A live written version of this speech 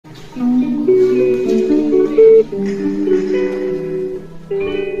Mga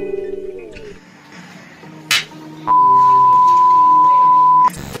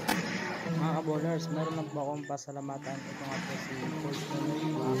kaballers, meron lang po akong pasalamatan. Ito nga po si Coach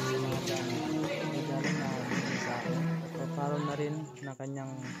Owen, sa mga galing na bigay sa akin. Follow na rin na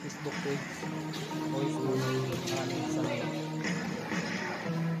kanyang Facebook page. Coach Owen, maraming salamat.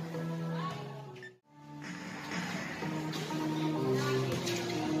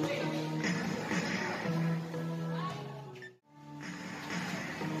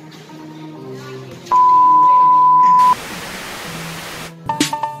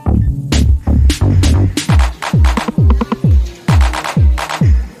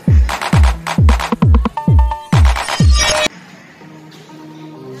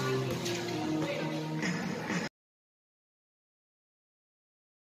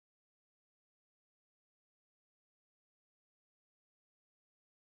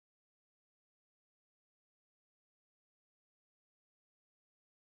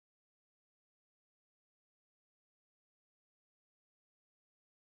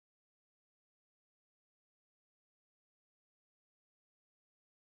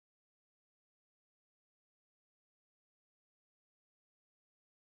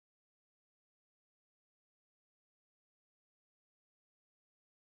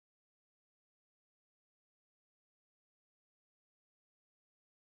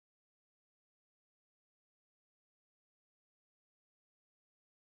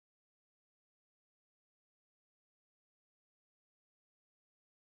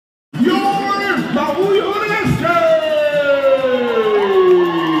 Maoyon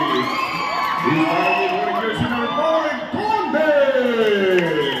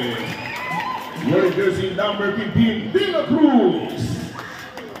wearing jersey number 15, De La Cruz.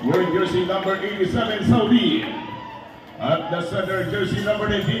 Wearing jersey number 87, Saudi. At the center, jersey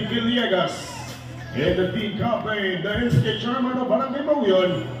number 19, Villegas. And the team captain, the SK chairman of Barangay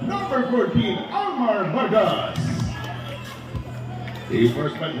Maoyon, number 14, Almar Vargas. The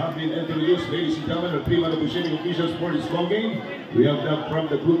first man have been introduced, ladies and gentlemen, the three man officiating officials for this ball game. We have them from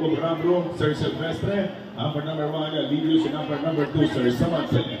the group of Rambro, Sir Silvestre, number 1, Livius, and number 2, Sir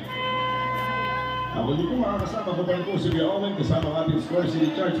Samantha. Ako dito makakasama ko pa rin po si Owen, kasama ang ating score city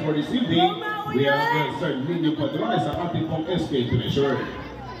charge for this evening. We have Sir Nino Padrones, ang ating pong SK treasurer.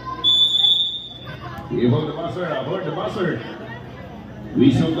 We hold the buzzer, aboard the buzzer.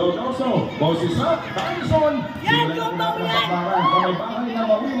 Whistle down also, Moses up, Tyson. Sila na po natin ang pagbaran, kamay bahay na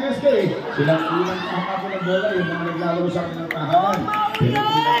Maoyon SK. Silang unang ang ng bola, yung mga naglalaro sa akin ng tahanan. Pero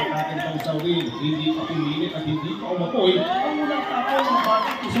pinakita natin itong Saudi, hindi pa pinilit at hindi pa umapoy. Ang unang tapo ng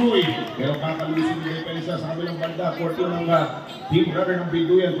Bakit Isuy. Pero kakalusin yung depensa sa kabilang banda, 14 ng team brother ng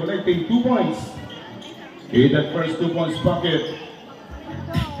Binduyan, collecting 2 points. In that first 2 points bucket.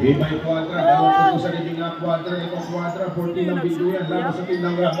 May quadra, dalawang puto sa rin yung quadra, itong quadra, 14 ng Binduyan, laban sa team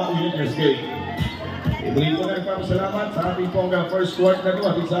ng Maoyon SK. Ibigay ko na nagpapasalamat sa ating pong first quart na ito,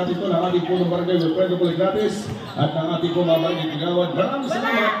 at sa ating ito, ang ating po ng barangay with BRGY gratis, at ang ating po mabalik igawad. Maraming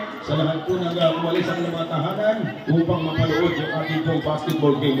salamat sa lahat po ng umalis ang mga tahanan upang mapanood yung ating pong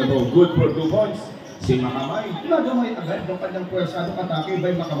basketball game na ito. Good for 2 points. Si Makamay, nagamay agad ng kanyang pwersadong atake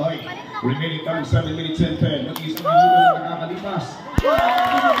by Makamay. Remaining time 7 minutes and 10. Mag-isang minuto na nakakalipas. De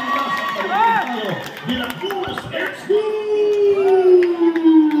La Cruz, it's good!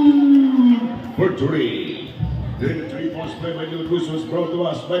 For 3. Then the 3-point play by De La Cruz was brought to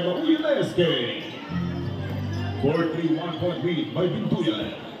us by Maoyon SK. 4-3, 1-point lead by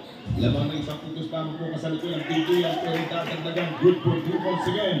Binduyan. Lamang na isang putos lamang po kasalito ng Binduyan, pero dadagdagan good for 2 points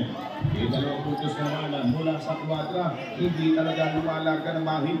again. Yung dalawang putos naman mula sa quadra, hindi talaga lumalaga ng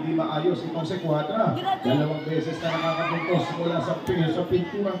mga hindi maayos itong sa quadra. Dalawang beses na nakakapuntos mula sa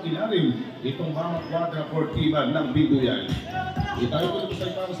pinturang ilalim itong mga quadra for teaman ng Binduyan. Tayo po ito sa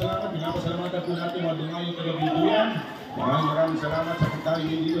ipapasalamat, pinapasalamatan po natin mga dungayong taga Binduyan. Maraming salamat sa pagtayo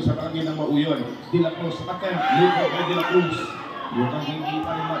dito sa barangay ng Maoyon. De La Cruz akin, Lugo by De La Cruz. Yung ang hindi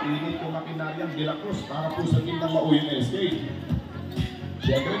pa rin mainit yung makinaryang De La Cruz para po sa team ng Maoyon SK.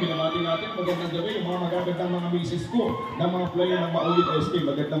 Siyempre, binabati natin magandang gabi yung mga magagandang mga misis ko ng mga player ng Maoyon SK.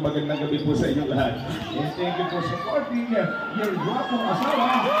 Magandang gabi po sa inyong lahat. And thank you for supporting your guwapong asawa.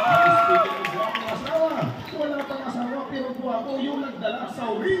 At speaking of guwapong asawa, wala pang asawa pero guwapo yung nagdala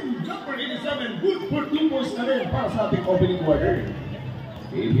sa ring. Number 87, good for 2 points na rin para sa ating opening quarter.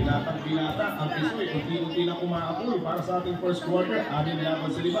 Binatang ang Pisoy, unti-unti na kumaapoy para sa ating first quarter, 6 laban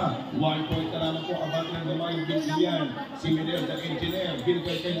sa 5. 1 point na naman po ang bati ng Dumayong Binduyan. Si Miguel the Engineer,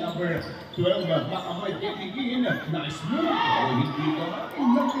 binigay kay number 12, Makamay Ketigin. Nice move! Pero hindi ka,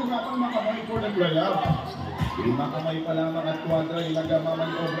 ilang pinapang Makamay for the layup. Lima kamay pa lamang at kwadra yung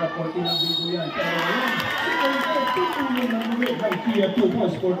nagmamaniobra 14 ng Binduyan. Pero ngayon, tutulong ng muli ng Kia 2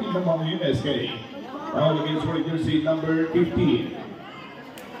 points 14 ng Maoyon SK. Foul against for jersey number 15.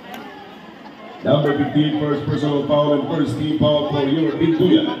 Number 15, first personal foul and first team foul for your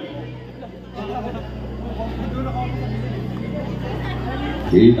Binduyan.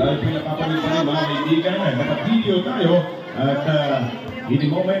 Tayo pinakapalit tayo mga kaibigan, nakapideo tayo at in the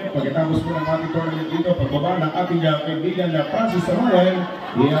moment, pagkatapos po ng ating tournament dito, pagbaba ng ating kaibigan na Francis Samayan,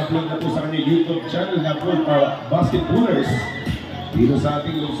 i-upload na po sa kanyang YouTube channel na po Basketballers dito sa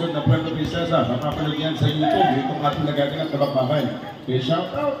ating lungsod na Puerto Princesa. Makapanood yan sa YouTube, itong ating nagaganap na bakbakan. Kaya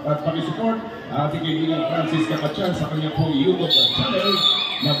shoutout at pakisupport ating kaibigan Francis Kapatyan sa kanyang po YouTube channel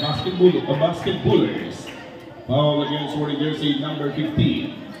na Basketballers. Foul against wearing jersey number 15.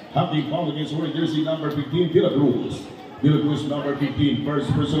 Happy foul against wearing jersey number 15, Vilacruz. Vilacruz number 15,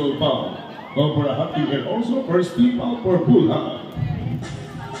 first personal foul. Foul for a happy and also first team foul for Bulha.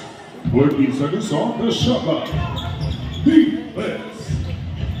 14 seconds on the shot clock. Defense!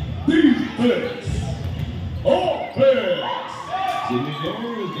 Defense! Offense! Si Miguel,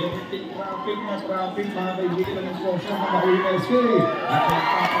 directing traffic mga kaibigan ng Kosyo ng Maoyon SK. At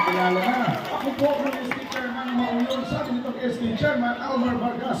nagpapakilala na. Ako po ang SK Chairman Maoyon. Sabi nitong SK Chairman Almar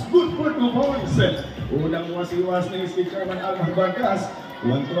Vargas. Good for 2 points. Unang wasiwas ng SK Chairman Almar Vargas.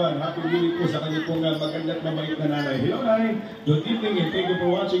 Tuwan-tuwan, happy viewing po sa kanyang pong maganda at mabait na nanay. Hello, Nay. Good evening and thank you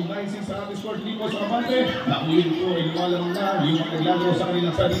for watching 9-6 sa ating sport dito sa Abante. Nakuhin po, iniwalang na yung naglaro sa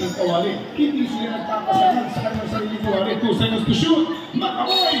kanilang sariling kawali. Hindi sila nagpapasahan sa kanilang sariling kawali. 2 seconds to shoot.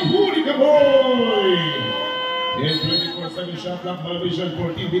 Makaboy! Huli ka, boy! And 24-7 shot clock, Vision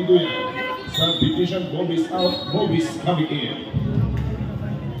 14 Binduyan. Subdivision, Bobby's out, Bobby's coming in.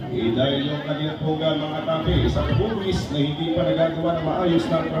 Dahil yung kanina po mga atake, isang Bobis na hindi pa nagagawa ng maayos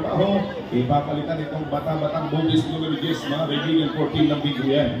na trabaho, ipapalitan itong bata-batang Bobis numero 10, mga kaibigan 14 ng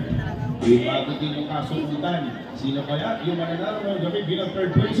Binduyan. Ipagutin yung kasungutan. Sino kaya yung mananalo ng gabi bilang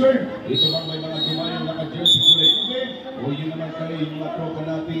third placer? Ito bang may mga dumayang naka-jersey kulay-kulay? O yun naman kayo yung mga tropa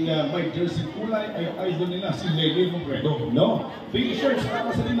nating may jersey kulay ay idol nila si Lely Mongredo? No? Pink shirts para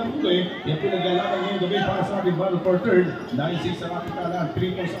sa din ng kulay. Yung pinaglalaban ngayong gabi para sa ating battle for third. 9-6 sa ating talaan.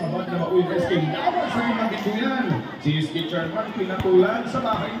 3 points sa abad na Maoyon SK. Laban sa limang Binduyan. Si SK Chairman pinatulan sa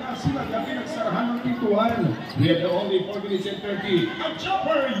bahay na sila gabi nagsarahan ng pintuan. We have the only 4 minutes and 30. A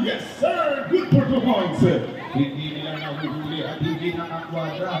chopper! Yes sir! Good for 2 points. Hindi nila nahuhuli at hindi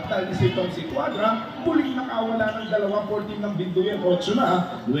nakakwadra. Dahil si Quadra, muling nakawala ng 2 ng Binduyan. 8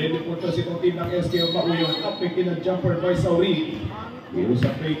 na. 20 po ito si team ng SK Maoyon. Uppick in a jumper by Saurin. Pero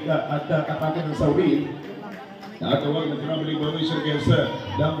sa fake at katake ng Saurin. Nakatawag na traveling violation against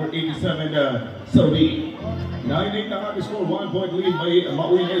number 87 Saurin. 9-8 na kami score. 1 point lead by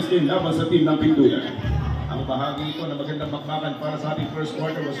Maoyon SK laban sa team ng Binduyan. Ang bahagi ito na magandang bakbakan para sa ating first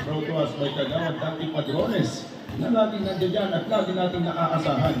quarter was brought to us by Kagawad Dante Padrones na laging nandiyan dyan at laging nating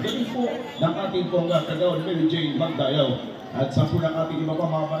nakakasahan. Ganun po ng ating pong Kagawad Mary Jane Magdayaw. At 10 ng ating iba pa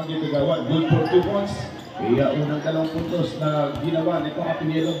mga barangay Kagawad. Good for 2 points. Kaya unang 2 puntos na ginawa nito ang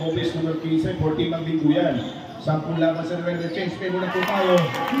Pinelo Bobes number 15, 14 ng Binduyan. 10 laban sa November change. Pero na po tayo.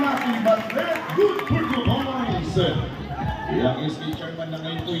 Nothing but red. Good for 2 points. Yang SK Chairman na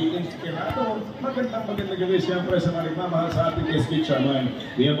ngayon po yung inspirado. Magandang gabi siyempre sa mga nagmamahal sa ating SK Chairman.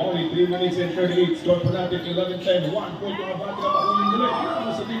 We have only 3 minutes and 38. Score po natin 11-10. 1 point yung abati na Maoyon direct.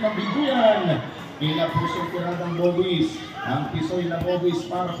 Laban sa team ng Binduyan. Pinapusong tiradang Bobis. Ang pisoy na Bobis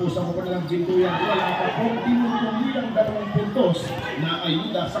para po sa mga ng Binduyan. Wala pa pong tinutulong 2 puntos na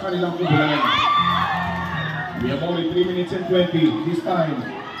ayuda sa kanilang kubulan. We have only 3 minutes and 20. This time,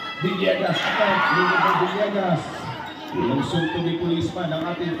 Villegas. Villegas. Ilang sunto ni policeman ng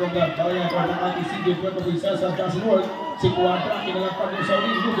ating program bayan o ng ating CJ Puerto Princesa Johnson World. Si Quadra, kinalagpag ng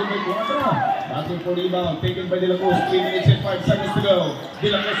Saurin. Good by Quadra. Batting for rebound. Taken by De La Cruz. 3 minutes and 5 seconds to go. De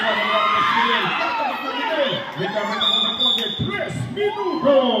La Cruz one on one of Miguel. Tatabak na Miguel. Recover na ng Nipangue. 3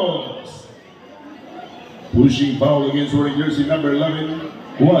 minutos. Pushing foul against wearing jersey number 11,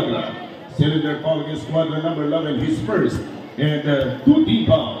 Quadra. Cylinder foul against Quadra number 11, his first. And 2 team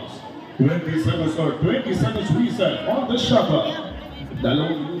fouls. 20 seconds reset on the shot clock. 2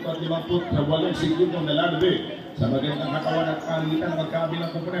 minuto at 58 segundo na lalabi sa magandang katawan at kalitan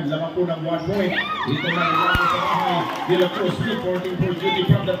magkabilang komponen. Lamang po ng 1 point. Ito na nilalabi sa bahay. De La Cruz reporting for duty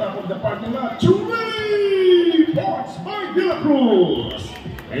from the top of the parking lot. 3 points by De La Cruz.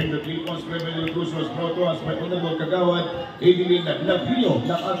 And the 3 points by De La Cruz was brought to us by Honorable Kagawad Edilin Nagrio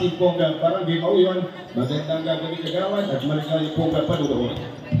ng ating pong Barangay Maoyon. Magandang gabi Kagawad at maligayang pong panunood.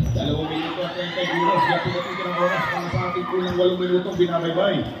 2 minuto at 30 euros. Kaya pinatitin ang oras para sa ating unang 8 minutong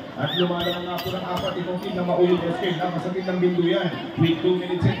binabaybay. At lumalang nga po ng 4 itong team na Maoyon SK na masakit ng Binduyan. With 2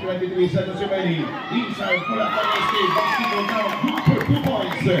 minutes and 23 seconds remaining. Inside mula pa SK. Basketball now. Good for 2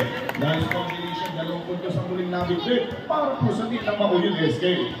 points. Nice combination. 2 puntos ang muling nabitbit para po sa team ng Maoyon SK.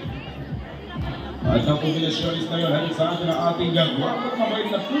 At ang kombinasyonis na yun, halit sa atin ang ating gagawang mabait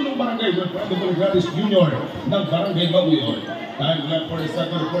na punong barangay with BRGY Junior ng Barangay Maoyon. Time left for the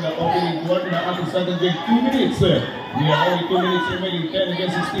second for the opening quarter na ating second game, 2 minutes. We are only 2 minutes remaining, 10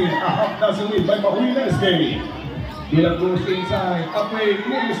 against 16. A half dozen lead by Maoyon SK. Bilang goes inside, upgrade,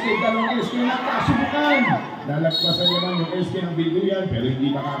 SK, dalawang SK na kasubukan. Nalagpasan naman yung SK ng Binduyan, pero hindi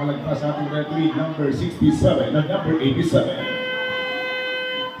makakalagpas sa ating referee number 67 na number 87.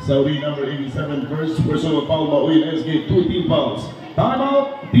 Saudi number 87, first personal foul, Maoyon SK, 2 team fouls.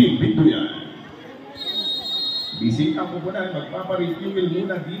 Timeout, Team Binduyan. Bisita po po na, magpaparefuel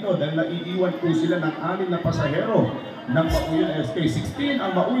muna dito dahil naiiwan po sila ng 6 na pasahero ng Maoyon SK. 16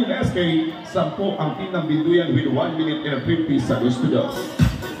 ang Maoyon SK, 10 ang team ng Binduyan with 1 minute and 50 seconds to go.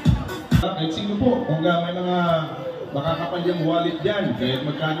 At sino po, kung may mga makakapalyang wallet dyan, kahit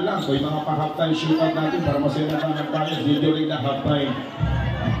magkano lang, so yung mga pa-halftime shootout natin para masaya na tayo during the halftime.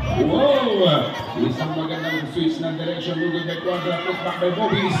 Wow! Isang magandang switch ng direction. Lugod by Quadra, put back by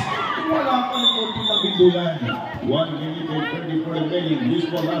Bobbies. Wala pa ng team ng Binduyan. 1 minute and 34 remaining.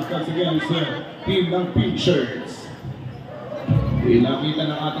 Useful last touch against team ng pink shirts. Pinakita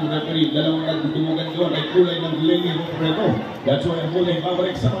ng ating referee, dalawang nagdudumugan doon ay kulay ng Lenny Ropreto. That's why ang kulay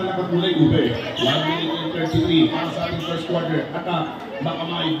babalik sa mga nakakulay ube. 1 minute and 33 para sa ating first quarter. Attack,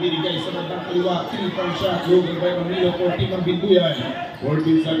 Makamay, binigay sa bandang kaliwa. 3-point shot, Lugod by Ramiro for team ng Binduyan.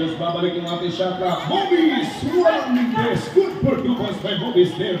 14 seconds, babalik yung ating shot clock. Bobbies! Walang mindes! Good for 2 points by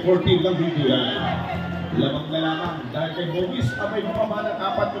Bobbies there for team ng Binduyan. Lamang na lamang dahil kay Bobbies, abay mapamalang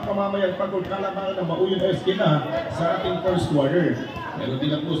 4 yung pamamayang pagod kalamangan ng Maoyon SK na sa ating first quarter. Pero di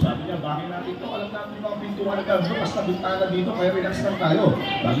lang po, sabi niya, bakit natin ito? Alam natin yung mga pintuan na bukas na bintana dito, kaya relax lang tayo.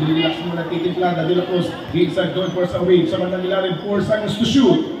 Mag-relax muna titimplada, di lang po, inside going for some wave. Sa mandang ilalim, 4 seconds to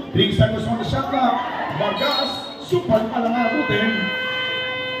shoot. 3 seconds on the shot clock. Vargas, super palangarutin.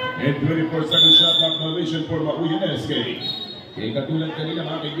 And 24 seconds shot clock violation for Maoyon SK. Kaya katulad kanina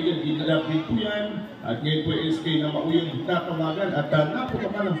mga kaibigan, ginadapit po yan. At ngayon po SK na Maoyon natawagan at napunta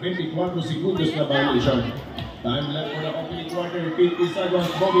pa ng 24 seconds na violation. Time left for the opening quarter, 50 seconds,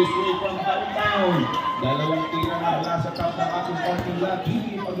 Bobbies way from downtown. Dalawang tira na wala sa top ng ating parking lot.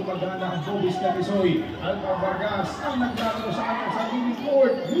 Hindi pa gumagana ang Bobbies na Tisoy. Alpha Vargas ang naglalaro sa kanyang sariling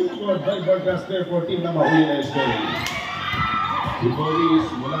court. Good by Vargas there for team na Maoyon SK. Si Bobbies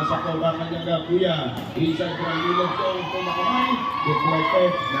mula sa kawa kanyang kuya. Inside for ang Lulog Owen for Makamay.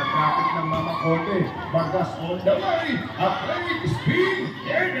 Deflected, na-traffic ng Mama Corte. Vargas on the way. A great speed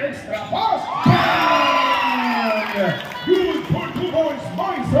and extra pass. Good for 2 points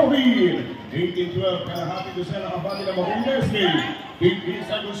by Saudi. 18-12, kalahati doon siya nakabati ng Maoyon SK. 15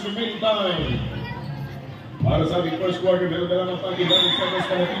 seconds remaining time. Para sa ating first quarter, meron na lang ang 11 seconds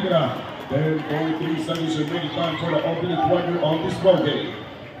na natitira. 10.3 seconds remaining time for the opening quarter on this ball game.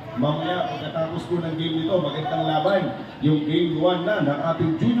 Mamaya, pagkatapos po ng game nito, magandang laban. Yung game 1 na ng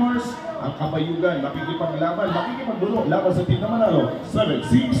ating juniors, ang Kabayugan, makikipaglaban, makikipagbulo, laban sa team na Manalo. 7,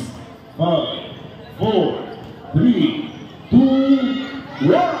 6, 5, 4, 3, 2, 1.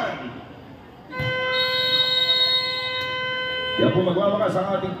 Kaya po magwawakas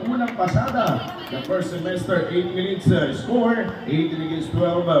ang ating unang pasada ng first semester, 8 minutes score, 18 against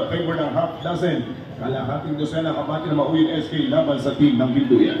 12, favor ng half dozen. Kalahating dosena kabati ng Maoyon SK laban sa team ng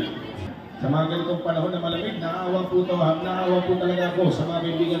Binduyan. Sa mga ganitong panahon na malamig, naawa po talaga ako sa mga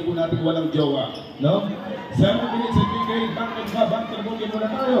kaibigan po natin walang jowa. No? 7 minutes at 3 back and bugin muna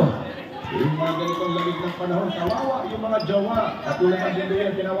tayo. Yung mga ganitong lamig ng panahon, kawawa yung mga jowa. Katulad ng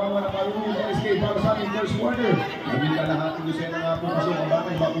Binduyan, kinawawa ng Maoyon SK para sa ating first quarter. Naging kalahating dosena nga po kasi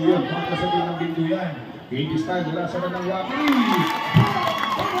kabatang Maoyon para sa team ng Binduyan. 80 style mula sa bandang Waki.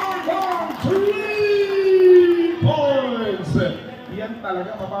 3 points! Yan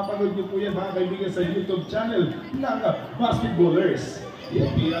talaga, mapapanood niyo po yan mga kaibigan sa YouTube channel ng Basketballers.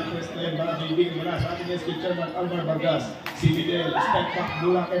 Yan, pinag-press na yan mga kaibigan mula sa ating SK Chairman Alvar Vargas. Si Miguel, step back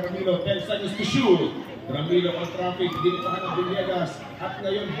mula kay Ramiro, 10 seconds to shoot. Ramiro on traffic, dinipahan ng Villegas. At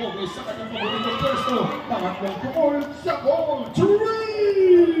ngayon, Bobbies sa kanyang paboritong pwesto. Pangatlong tukol sa goal.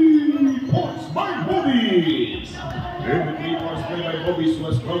 3 points by Bobbies! Every 3 points play by Bobbies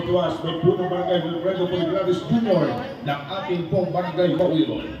was brought to us by Punong Barangay Wilfredo Poligraves Jr. ng ating pong Barangay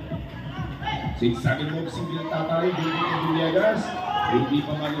Maoyon. Sigsagin mo, single tatay, Villegas. Hindi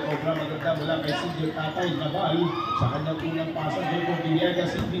pa man yung obra maganda mula kay Single Tatay Nabal sa kanyang unang pasang goal for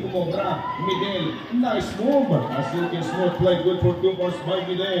Villegas. Hindi umobra. Midel, nice move. As you can smooth play, good for 2 points by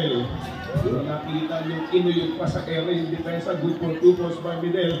Midel. Yung nakita yung inuyog pa sa area yung depensa, good for 2 points by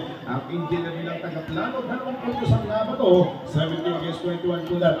Midel. Ang engineer nilang tagaplano, 2 puntos ang labato. 17 against 21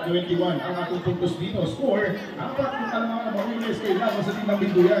 to that 21. Ang ating puntos dito, score. Apat yung kalamangan na Maoyon kay laban sa team ng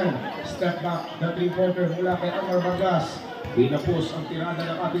Binduyan. Step back, the 3-pointer mula kay Amar Vargas. Pinapos ang tirada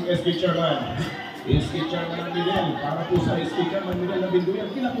ng ating SK Chairman. SK Chairman ng Midel, para po sa SK Chairman Midel ng Binduyan,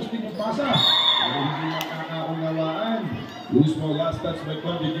 pinapos din yung pasa. Pero hindi nakakaunawaan. Loose ball last touch by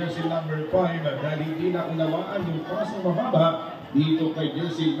Conde, jersey number 5. Dahil hindi naunawaan yung pasang mababa dito kay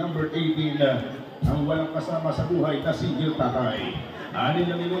jersey number 18. Ang walang kasama sa buhay na Single Tatay.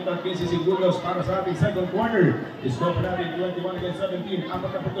 6 na minuto at 15 segundos para sa ating second quarter. Score natin 21 against 17. 4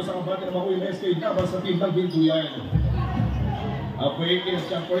 na puntos ang kabati ng Maoyon SK laban sa team ng Binduyan. Apoy,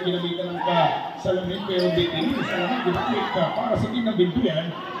 kinag-jumper, ginamitan ng salamin pero bitin. Salamin, ginamit para sa team ng Binduyan.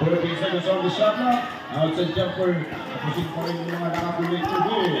 4 seconds on the shot clock. Outside jumper. Tapusin pa rin yung mga nakakulit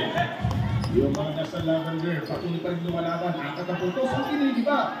tubig. Yung mga nasa lavender, patuloy pa rin lumalaban. Akat na puntos ang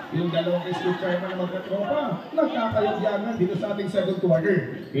inigiba. Yung dalawang SK Chairman na magkatropa. Nagkakayagyanan dito sa ating second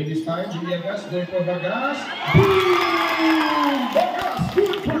quarter. In this time, Villegas, going for Vargas. Boom! Vargas,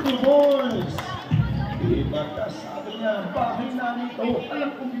 good for 2 points. Vargas, sabi niya, bahay namin ito. Alam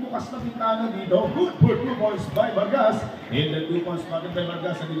kong bukas na bintana dito. Good for 2 points by Vargas. And the 2 points bakit by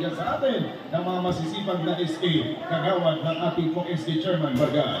Vargas na bigyan sa atin ng mga masisipag na SK. Kagawad ng ating pong SK Chairman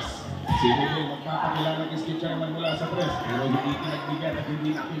Vargas. Si Owen magpapakilala ng SK Chairman mula sa press. Pero hindi pinagbigyan at hindi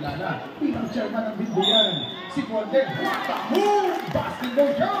nakilala bilang Chairman ng Binduyan. Si Conde, move!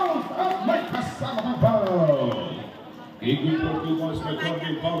 Basketball count! At may kasama ng foul. A good for 2 points by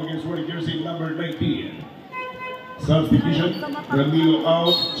Conde. Foul against wearing jersey number 19. Substitution, Ramiro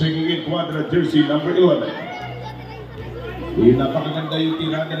out, checking in Quadra jersey number 11. Napakaganda yung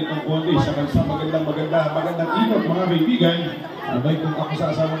tirada nitong Conde sa magandang ikot mga kaibigan. Abay kung ako sa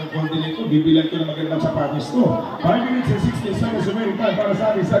asawa ng Conde nito, bibilan ko na magandang sapatos ko. 5 minutes and 16 seconds remaining time para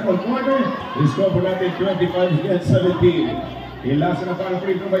sa ating second quarter. Score po natin 25 against 17. Ilasa na para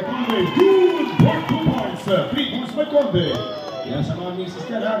free throw by Conde. Good for 2 points. 3 points by Conde. Yan sa mga misis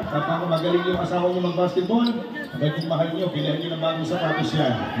ka lang, kapag magaling yung asawa nyo mag-basketball, abay kung mahal nyo, bilhin nyo ng bagong sapatos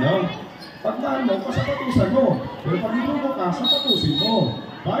yan. No? Pag mahal mo, pasapatusan mo. Pero pag nilugo ka, sapatusin mo.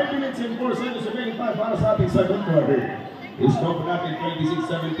 5 minutes and 4 seconds remaining time para sa ating second quarter. Score po natin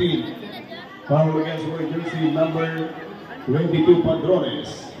 26-17. Foul against wearing jersey number 22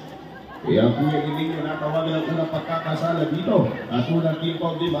 Padrones. Kaya po yung hindi nyo natawagan ang unang pagkakasala dito. At unang team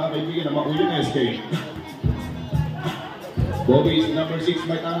foul din mga kaibigan na Maoyon SK. Bobby is number 6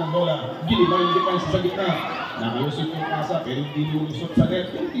 may tamang bola. Giliba yung defense sa gitna. Nakalusot yung pasa pero hindi lulusot sa net.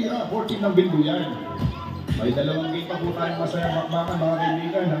 Yung tira, 14 ng Binduyan. May dalawang game pa po tayong masayang bakbakan mga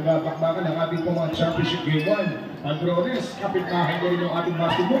kaibigan. Hanggang bakbakan ang ating pong mga championship game 1. Padrones, kapitbahay na rin yung ating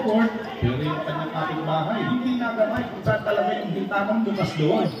basketball court. Pero yung kanyang kapitbahay, hindi nagamay kung saan talaga yung bintanang bukas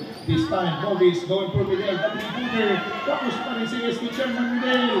doon. This time, Bobby is going for Midel, the 3-footer. Tapos pa rin si SK Chairman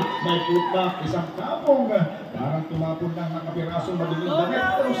Midel. May putback, isang tapong. Parang tumapon lang ang kapirasong maduming damit.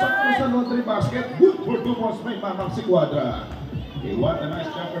 Pero sakto sa laundry basket, good for 2 points may mamang si Quadra. Okay, what a nice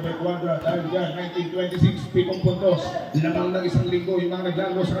jumper by Quadra. Dahil dyan, 1926, pitong puntos. Lamang ng isang linggo yung mga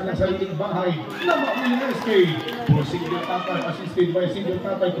naglalaro sa kanyang sariling bahay na Maoyon SK. For Single Tatay, assisted by Single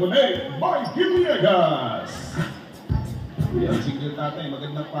Tatay, connect by Villegas. Yan, Single Tatay,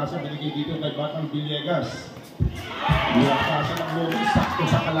 magandang pasa binigay dito kay Batang Villegas. Yung pasa ng Bobby, sakto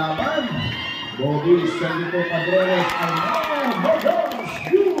sa kalaban. Bobby, send ito Padrones. And now, Vargas,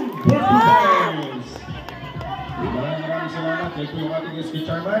 good for 2 points. Maraming salamat. Yan po yung ating SK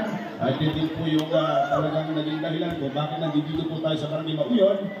Chairman. At yun din po yung talagang naging dahilan kung bakit nandito po tayo sa Barangay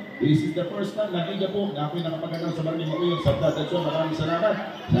Maoyon. This is the first time na higa po na ako'y nakapagandang sa Barangay Maoyon sa Dadatso. Maraming salamat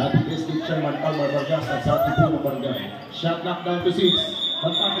sa ating SK Chairman Amar Vargas at sa ating po barangay. Shot knock down to 6.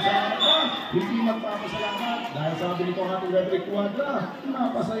 Magpapasalamat ka, hindi magpapasalamat. Dahil sabi nito ang ating referee Quadra,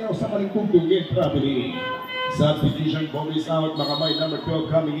 napasayaw sa maling tugtugin traveling. Substitution, Bobby's out, Makamay number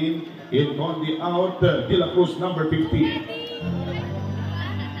 12 coming in Conde out, De La Cruz number 15.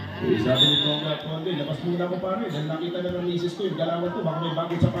 Sabi nito nga, Conde, labas muna ko pare, dahil nakita na ng misis ko yung galawan ko, baka may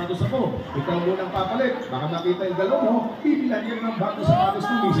bagong sapatos ako. Ikaw munang papalit, baka nakita yung galaw mo, bibilan yan ng bagong sapatos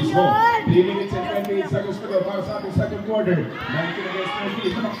ng misis mo. 3 minutes and 28 seconds to go para sa ating second quarter. 19 against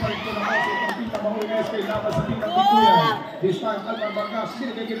 20, namakpalit ko na kasi itong Pita Maoyon SK laban sa Pita Binduyan. This time, Alvar Vargas,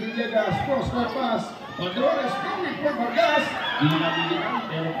 binigay kay Villegas, cross-court pass. Padrones, Dominic for Vargas. Ginabilihan,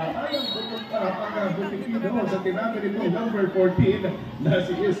 pero katayang bukod para pagkabutin doon sa tinabi nito number 14 na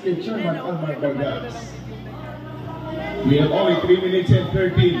si Escape Sherman Almar Vargas. We have only 3 minutes and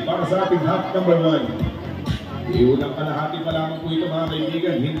 13 para sa ating half number 1. Iunang kalahati pa lamang po ito mga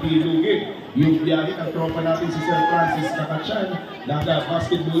kaibigan, hindi lugi yung biyahe ng tropa natin si Sir Francis Kakachan ng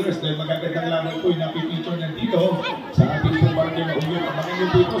basketballers dahil magagandang lamang po yung napipicture nandito sa ating pong barangay Maoyon. Abangan nyo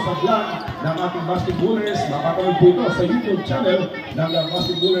po ito sa vlog ng ating basketballers, makapanood po ito sa YouTube channel ng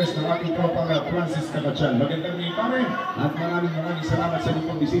basketballers ng ating tropa Francis Kakachan. Magandang ngayon pa rin at maraming salamat sa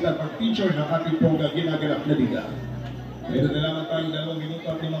inyong bisita at pag-feature ng ating pong ginaganap na liga. Meron na lamang tayong 2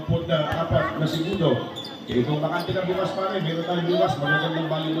 minuto at 54 na segundo. Eh, kung bakante ka bukas pa rin, meron tayong bukas, magagandang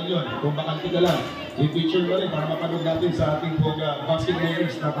volleyball yun. Kung bakante ka lang, i-feature mo rin para mapanood natin sa ating pong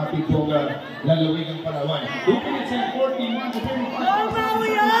basketballers na ating pong lalawigang Palawan. 2 minutes and 41 to 25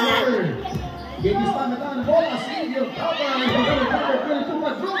 Maoyon! Ginistan na tayo ng bola, single cover, number 22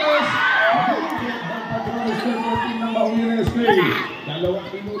 Padrones. Padrones 14 ng Maoyon SK.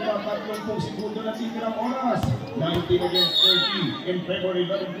 2 minuto at 30 segundo na titirang oras. 19 against 30 in favor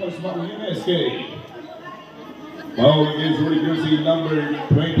of Maoyon SK. Foul against jersey number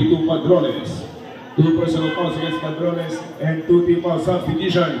 22 Padrones. 2 personal fouls against Padrones and 2 team foul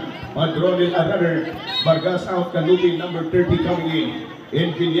substitution. Padrones another. Vargas out, Canupin number 30 coming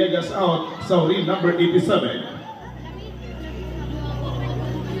in Villegas out, Saurin number 87.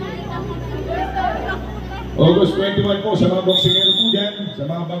 August 21 po sa mga boxingero po dyan, sa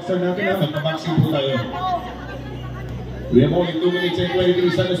mga boxer natin na magpaboxing po tayo. We have only 2 minutes and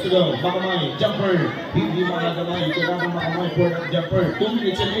 23 seconds to go. Makamay, jumper. Hindi makagamay. Kailangan makamay for that jumper. 2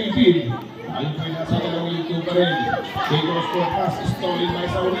 minutes and 18. Ayun po yung nasa dalawang YouTube pa rin. Vigorous for pass. Stolen by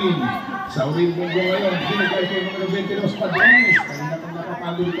Saurin. Saurin Bungo ngayon. Binigay ko yung mga 22 Padrones. Kanina kong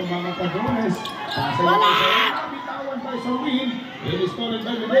napapalo dito mga Padrones. Pasay ito sa bitawan by Saurin. It is stolen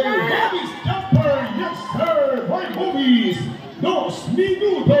by Miguel. Bobby's jumper. Yes sir. By Bobby's. 2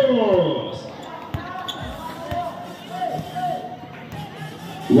 minutos.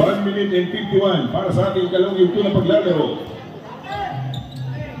 1 minute and 51 para sa ating kalong yung tunang paglalaro.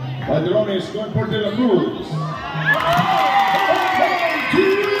 Padrones going for De La Cruz.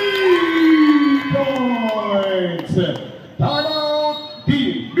 3 points! Tama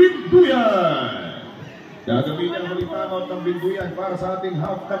di Binduyan! Gagamitin ang ulit timeout ng Binduyan para sa ating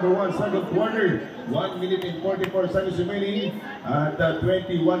half number 1 second quarter. 1 minute and 44 seconds remaining at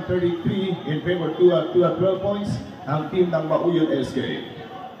 21-33 in favor 2 at 12 points ang team ng Maoyon SK.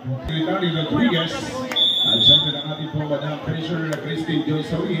 Secretary Rodriguez at siyempre ng ating po Madam Treasurer Christine Joy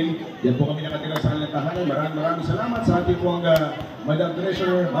Saurin. Yan po kami nakatira sa kanilang tahanan. Maraming salamat sa ating po Madam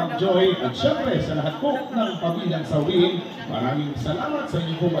Treasurer Ma'am Joy at siyempre sa lahat po ng pamilyang Saurin. Maraming salamat sa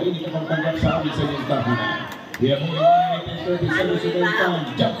inyong po mainit na pagtanggap sa amin sa inyong tahanan. Kaya po yung 1937 Sudan Town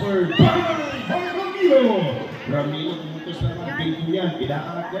Jumper Ramiro tumutos naman Binduyan.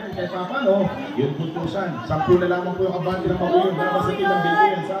 Inaangat yan kahit papano yung puntusan. 10 na lamang po yung abante ng Maoyon labas sa tilang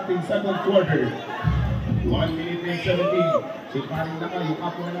Binduyan sa ating second quarter. 1 minute and 17. Si paring na yung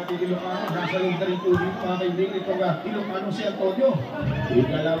kapo na natin Ilocano. Nasa loob na rin po dito mga kaibigan itong Ilocano si Antonio.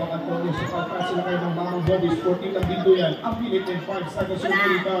 Ikalawang Antonio sa kalpas sila kayo ng Mamang Bobby Sporting ng Binduyan. Ang minute and 5 seconds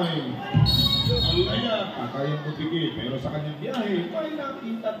remaining time. Ang laya, kayang putigil, pero sa kanyang biyahe, may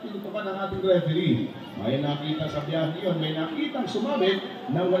nakita at pinutukan ng ating referee. May nakita sa biyahe niyon, may nakitang sumabit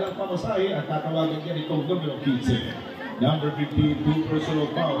na walang pamasahe at tatawagan niya itong numero 15. Number 15, 2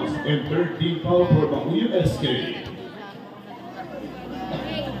 personal fouls and 13 foul for Maoyon SK.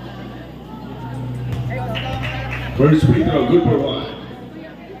 First free throw, good for 1.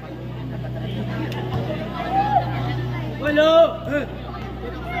 Hello!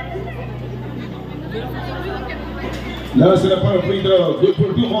 Last na para free throw, good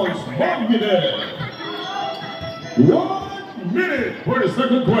for 2 points, 1 minute. 1 minute for the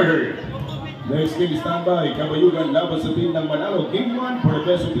second quarter. Next game standby, Kabayugan laban sa team ng Manalo. Game 1 for the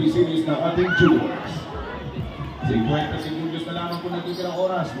best of 3 series ng ating juniors. 50 segundos na lamang po nagtitirang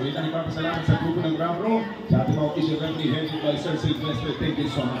oras. Muli na ipapasalamat sa grupo ng Grabro. Sa ating mga official referee, headed by Sir Sylvester. Thank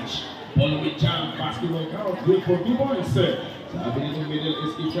you so much. Following champ, basketball count, good for 2 points. Sabi nitong middle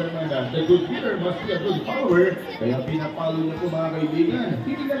SK chairman na the good hitter must be a good follower. Kaya pinapalo niya po mga kaibigan.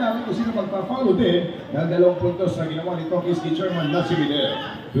 Titignan namin kung sino magpa-follow din ng 2 puntos na ginawa nitong SK chairman na si Midel.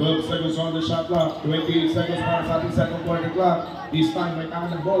 12 seconds on the shot clock, 28 seconds para sa ating second quarter clock. This time may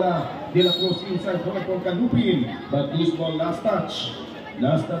tangan ng bola. De La Cruz inside corner from Canupin. But loose ball last touch.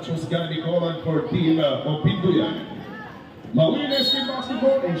 Last touch was gonna be called for team of Binduyan. Maoyon SK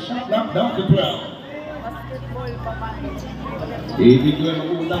basketball and shot clock down to 12. Ibigay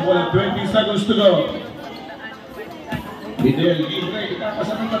ang utang wala 20 seconds to go. Bidel, libre,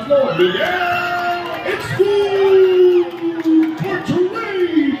 itapasa ng tatlo. Bidel! It's good! For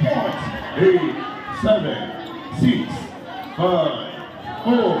 3 points. 8, 7, 6, 5,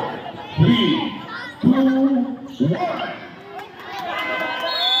 4, 3, 2,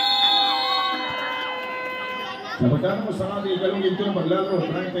 1. Napagdano mo sa ating ikalong ginto ng paglalaro,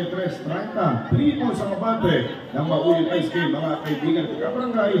 33-30. 3 points ang abante ng Maoyon Ice Game, mga kaibigan.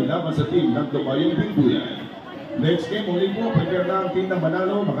 Kabarangay laban sa team ng Tumayong Binduyan. Next game, muli po, prepare na ang team ng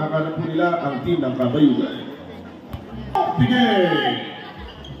Manalo. Makakarap po nila ang team ng Kabayugan. Bigay!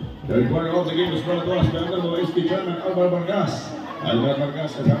 Third quarter of the game is brought to us by ang mga SK Chairman Alvar Vargas. Alvar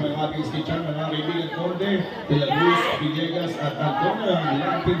Vargas kasama yung ating SK Chairman, mga kaibigan Conde, De La Cruz, Villegas at Antonio, ang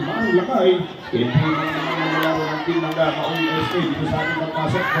ating Manu Lakay. Kaya po yung mga manlalaro ng team ng Maoyon SK dito sa ating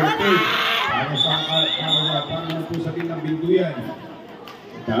pagpasok for third. Para po sa team ng Binduyan.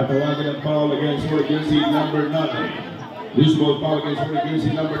 Tatawagan ang foul against Urgency number 9. Loose ball foul against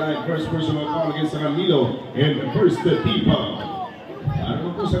Urgency number 9. First personal foul against Ramilo. And first team foul. Para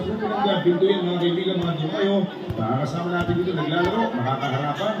po sa grupo ng Binduyan, mga kaibigan, mga Dumayo, kasama natin dito naglalaro,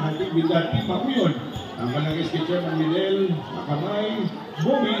 makakaharapan, hunting with that team Maoyon. Ang kalagis kay Chairman Midel, Makamay,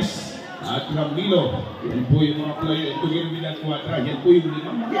 Bobis, at Ramilo. Yan po yung mga player. Ito yung Midel Quadra. Yan po yung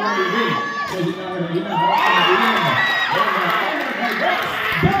limang makinig. So, hinaharap na din.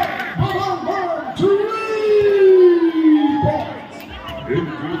 In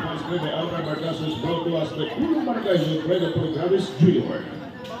 3 points play by Alvar Vargas was brought to us by Uno Marquez and Fredo Progrades Jr.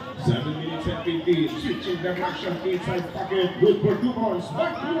 7 minutes and 15. Switching direction inside pocket. Good for 2 points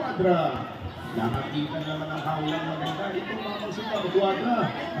by Quadra. Nakakita naman ang hawlang maganda. Ito mga musika ng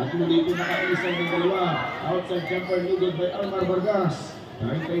Quadra. At muli po nakaisan ng dalawa. Outside jumper needed by Alvar Vargas.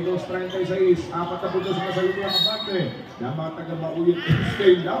 32-36. 4 na puntos sa kasalukuyan ang abante na mga taga-Maoyon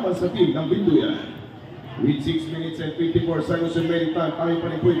SK laban sa team ng Binduyan. With 6 minutes and 54 seconds remaining time, tayo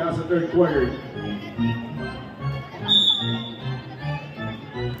pa rin po yung nasa third quarter.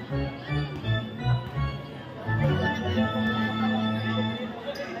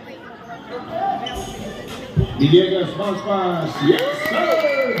 Villegas bounce pass. Yes,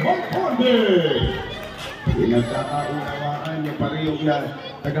 sir! Bonconde! Pinagkakaunawaan niyo parehong na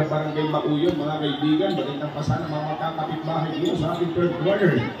taga-barangay Maoyon, mga kaibigan. Magandang pasana mga magkakapitbahay dito sa ating third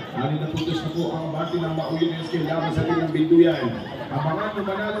quarter. Ano na putos na po ang bati ng Maoyon SK laban sa team ng Binduyan. Abangan ng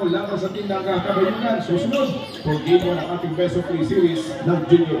Manalo laban sa team ng Kabayugan. Susunod, for game 1 ang ating best of 3 series ng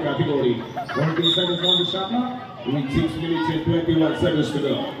junior category. 14 seconds on the shot clock with 6 minutes and 21 seconds to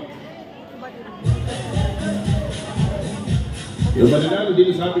go. Yung mananalo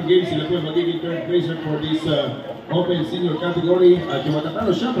din sa ating game, sila po yung magiging third placer for this open senior category. At yung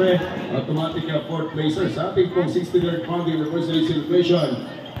matatalo, syempre, automatic fourth placer sa ating pong 63rd founding anniversary celebration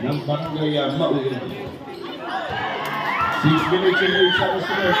ng Barangay Maoyon. 6 minutes and 8 seconds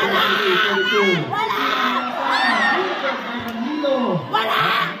to go. 22.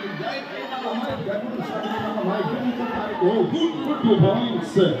 Good for 2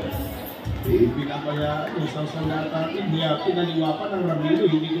 points. Pinapayaan yung sasalata natin, pinaliwapan ng Ramilo,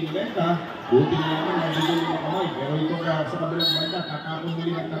 hindi kinileta. Buti na naman, nandito yung kamay. Pero ito sa kabilang banda, kakakon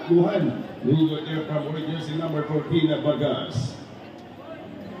muli ng takluhan. Lugo there from Urgency number 14 na Vargas.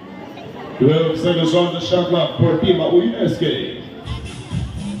 12 seconds on the shot clock for Team Maoyon SK.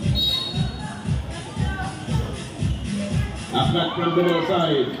 Aklat from the middle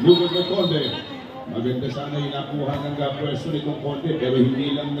side, Lugo de Conde. Maganda sana yung nakuha ng pwesto ni Kong Conde, pero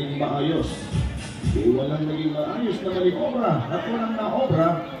hindi lang naging maayos. Walang naging maayos na maniobra. At walang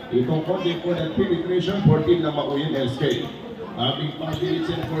na-obra, itong Conde for that penetration 14 na Maoyon SK. Having 5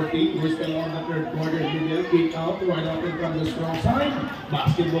 minutes and 14, we're still on the third quarter. Middle kick out, wide open from the strong side.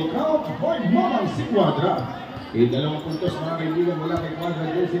 Basketball count, point naman si Quadra. Dalawang puntos mga kaibigan mula kay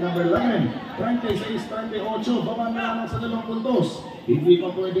Quadra, jersey number 11. 36-38, baba na naman sa 2 puntos. Hindi pa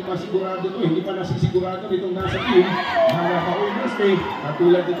pwede masigurado ito, hindi pa nasisigurado itong nasa team ng Maoyon SK.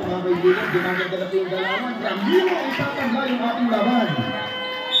 Katulad dito mga kaibigan, ginaganda na ito yung dalawan. Ramilo ang itatangla yung ating laban.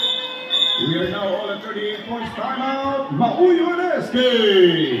 We are now all at 38 points. Timeout, Maoyon SK!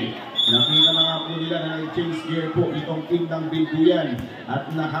 Nakita na nga po nila na nag-change gear po itong team ng Binduyan. At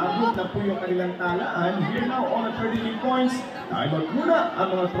nahabot na po yung kanilang talaan. Here now, all at 38 points. Timeout muna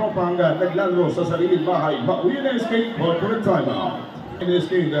ang mga tropa hanggang naglalaro sa sariling bahay. Maoyon SK for third timeout. In this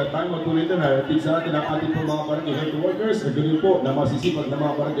game, the timeout po nito na natin sa atin ang ating po mga barangay health workers. At ganun po na masisipag na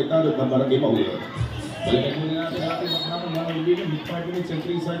mga barangay talot ng barangay Maoyon. Balikan muna natin ating mga kaibigan with 5 minutes and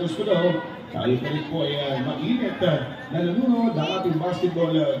 3 seconds to go. Tayo pa rin po ay mainit na nanonood ng ating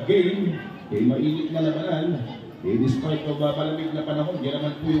basketball game mainit na labanan. Despite ng malamig na panahon, yan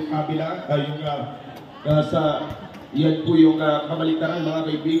naman po yung kabila, yan po yung kabaliktaran mga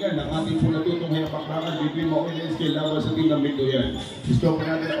kaibigan ng ating po natutunghay ang bakbakan between Maoyon SK laban sa team ng Binduyan. Gusto po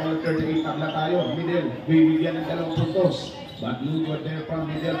natin all 38 tabla tayo. Middle, bibigyan ng 2 puntos. But Lugo there from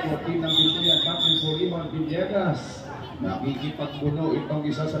middle for team ng Binduyan. Battling for Iman Villegas. Nakikipagbuno itong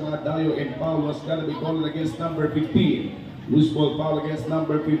isa sa mga dayo and foul was gonna be called against number 15. Loose ball foul against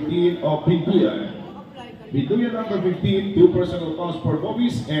number 15 of Binduyan. Binduyan number 15, 2 personal fouls for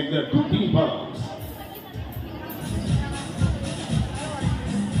Bobbies and 2 team fouls.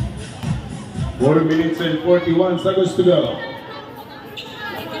 Four minutes and 41 seconds to go.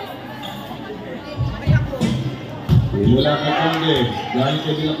 Mula kay Conde, dahil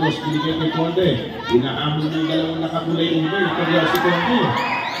kay De La Cruz, binigay kay Conde. Inaamon ng dalawang nakagulay umay, ito si Conde.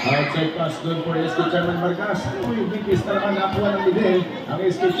 Outside pass doon for SK Chairman Marcas. Yung bigis na naman nakuha ng Midel. Ang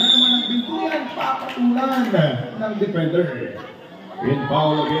SK Chairman ng Binduyan, papatulan ng defender. In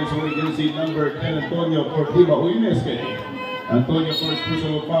foul against Origency number 10, Antonio Cortiva Uinesque. Antonio first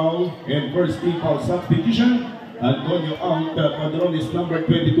personal foul and first team foul substitution. Antonio out, Padrones number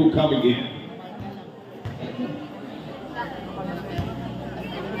 22 coming in.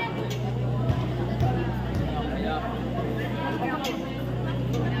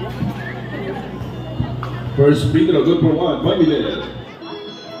 First free throw, good for 1 by Midel.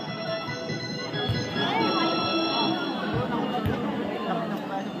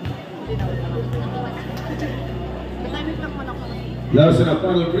 Last and a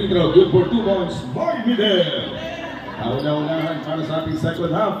final free throw, good for 2 points by Midel. Kauna-unahan para sa ating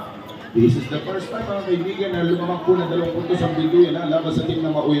second half. This is the first time mga kaibigan na lumamang po ng 2 puntos ang Binduyan na laban sa team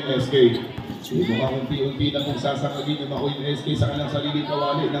ng Maoyon SK. Mukhang unti-unti na kung sasakagin yung Maoyon SK sa kanilang sariling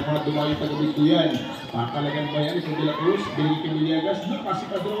kawali ng mga dumayo taga-Binduyan. Pakalagan ba yan itong De La Cruz, binigay kay Villegas, bukas si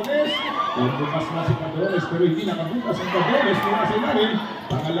Padrones. Bukas na si Padrones pero hindi nakabukas ang Padrones mula sa ilalim.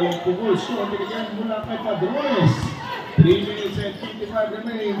 Pangalawang pukul, sure, binigyan mula kay Padrones. 3 minutes and 55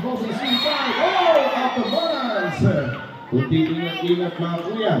 remain. Bobbies inside. Oh, out of balance. Kunting ingat-ingat mga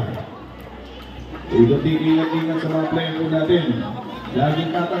kuya. Kunting ingat-ingat sa mga player po natin.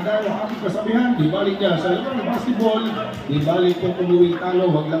 Laging tatandaan ang aking kasabihan. Di balik niya sa laro ng basketball. Di balik kung umuwing talo.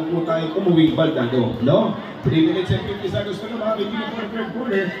 Huwag lang po tayo umuwing baldado. No? 3 minutes and 50 seconds na naman. Bigyan po ng third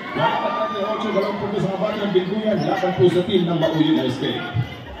quarter. Lapat natin 8. Dalawang punto sa kabati ng Binduyan. Laban po sa team ng Maoyon SK.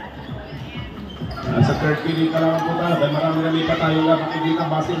 Sa third period pa lang po tayo dahil marami pa tayong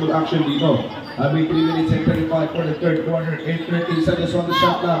makikita basketball action dito. Having 3 minutes and 35 for the third quarter. 8:30 seconds on the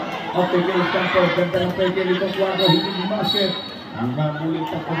shot clock. Okay, Kelly Campo. Ganda ng play Kelly Campo. Hindi ni basket. Ang mamuling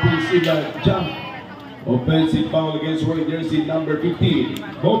pag-offensive jump. Offensive foul against Roy Jersey number 15.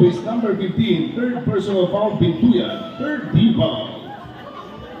 Bobbies number 15. Third personal foul Binduyan. Third team foul.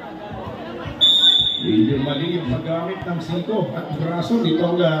 Hindi mali yung paggamit ng singko at braso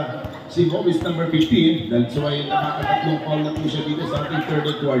nitong si Bobbies number 15. That's why nakakatatlong foul na po siya dito sa ating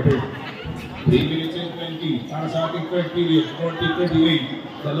third quarter. 3 minutes and 20 para sa ating third period.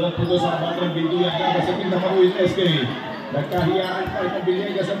 40-38. Dalawang punto sa kabatang Binduyan laban sa team ng Maoyon SK. Nagkahiyaan pa itong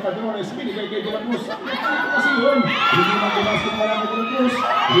Villegas ang Padrones. Binigay kay De La Cruz. Kasi yun. Hindi mag-basket pa lang kay De La Cruz.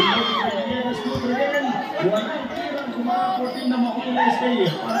 Binigay kay Villegas. Again. Walang tirang kumakapor team ng Maoyon SK.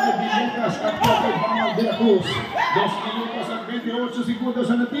 Para kay Villegas at kay Bamal De La Cruz. 2 minutos at 28 segundos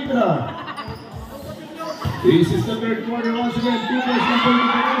sa natira. This is the third quarter once again. 2 points ng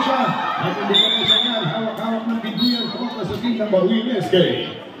Pilipinesya. At hindi ka na siya yan. Hawak-hawak ng Binduyan kontra sa team ng Maoyon SK.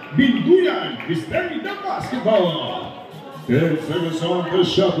 Binduyan is playing the basketball. 10 seconds on the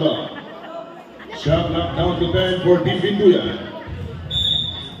shot clock. Shot clock down to 10 for Team Binduyan.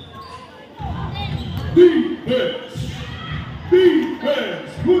 Defense! Defense!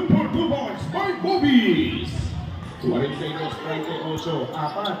 Good for 2 points by Bobbies! 42 strike also. 4.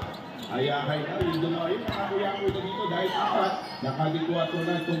 Ayahay na, yung dumayo, nakakuya ko ito dito dahil 4. Nakadikuato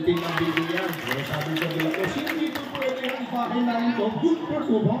na itong team ng Binduyan. Pero sabi ko nila ko, hindi ito pwede ang bahay na ito. Good for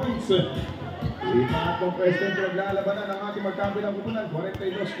 2 points. Ikatong president naglalaban na ng ating magkabilang kupunan.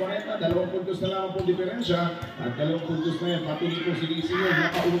 42-40, 2 puntos na lang po diferensya. At 2 puntos na yan, patuloy po si Isiyo,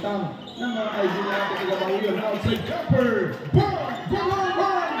 nakautang ng mga idol natin nila Maoyon. Outside jumper, 3 points!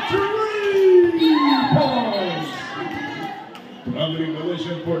 Traveling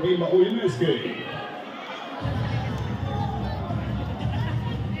Malaysian for Team Maoyon SK.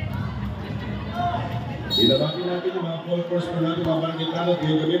 Ilabangin natin yung mga call-force po natin, mga barangay-tanot.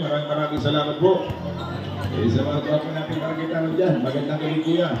 Ngayong gabi, maraming salamat po. Sa mga tropa natin barangay-tanot dyan, magandang gabi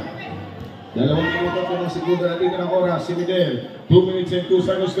kuya. 2 minuto po ng segundo natin ng oras. Si Midel, 2 minutes and 2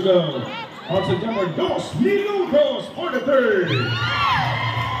 seconds to go. Outside jumper, 2 minutos for the third.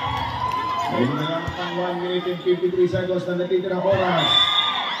 1 minute and 53 seconds na natitirang oras.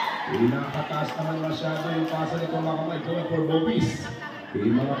 Pinakataas naman masyado yung pasa nito mga kamay. Ito na for Bobis.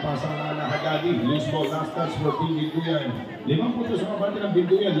 Yung mga pasang na nakagadi. Loose ball, last touch for Team Binduyan. 5 puntos sa kabante ng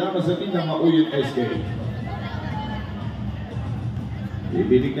Binduyan laban sa team ng Maoyon SK.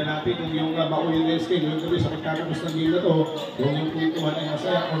 Ibilig na natin kung yung Maoyon SK ngayon kami sa pagkatapos ng game na to, kung yung kwentuhan ay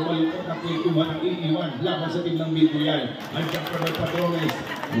masaya o malungkot na kwentuhan ang iiwan laban sa team ng Binduyan. Andiyan pa ng Padrones.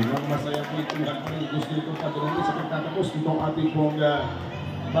 Mukhang masaya kwentuhan pa rin gusto itong Padrones sa pagkatapos itong ating pong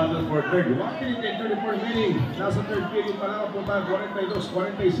battle for third. 1 minute and 34 minutes. Nasa third period pa lang punta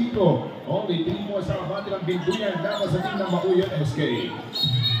 42-45. Only 3 points sa kabante ng Binduyan laban sa team ng Maoyon SK.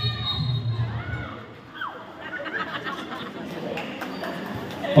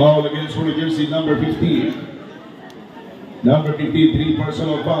 All against for the jersey number 15. Number 15, 3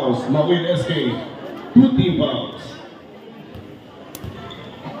 personal fouls. Maoyon SK, 2 team fouls.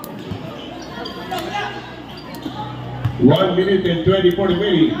 One minute and 40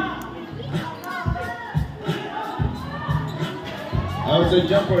 minutes. Outside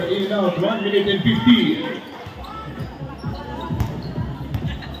jumper in out, 1 minute and 15.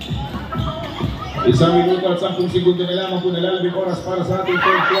 Isang minuto at 10 segundo na lamang po nalalabing oras para sa ating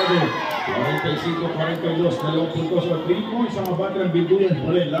third quarter. 45-42, 2 puntos o 3 points ang abate ng Binduyan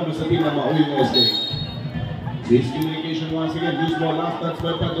pa rin laban sa team ng Maoyon SK. This communication once again, loose ball, last touch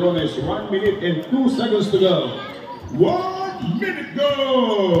by Padrones. 1 minute and 2 seconds to go. 1 minute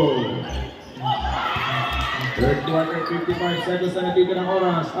go! Third quarter, 55 seconds na natitirang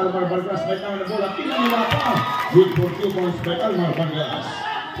oras. Almar Vargas may tama na bola, pinaniwa pa. Good for 2 points by Almar Vargas.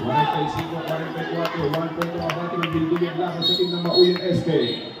 45-44, 1 point ang abate ng Binduyan laban sa team ng Maoyon SK.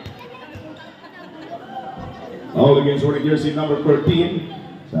 All against for the jersey number 13.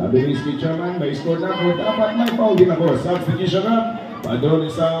 Sabi ni Ski Chairman, may score na ako, dapat may foul din ako. Substitution na,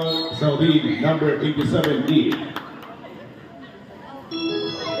 Padrones Saudi, number 87D.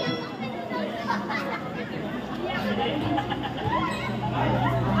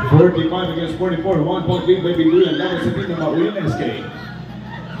 45 against 44, 1 point lead by Binduyan laban sa team ng Maoyon SK.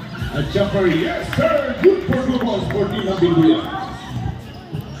 A jumper, yes sir! Good for 2 balls for team ng Binduyan.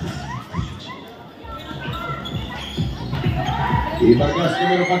 Vargas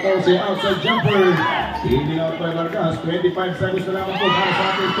numero 14, outside jumper. Hindi out by Vargas. 25 seconds na lamang po para sa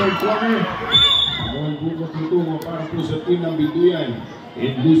ating third quarter. Ang bukot tutungo para po sa team ng Binduyan.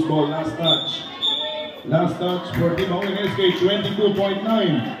 In loose ball, last touch. Last touch for team Owen SK,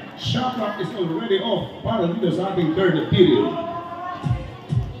 22.9. Shot clock is already off para dito sa ating third period.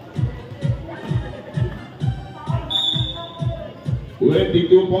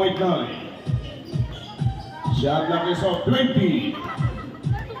 $22.9. Shot clock is off, 20.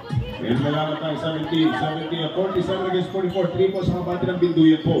 And malaman tayo 17 at 47 against 44. 3 po sa kabante ng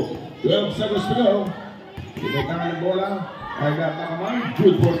Binduyan po. 12 seconds to go. Imetangan ng bola. Ay nakamay.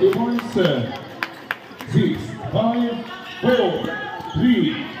 Good for 2 points. 6, 5, 4,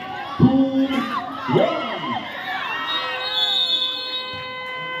 3, 2, 1.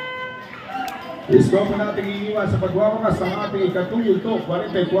 Isko po natin iiwan sa pagwawakas ng ating ikatuyulto,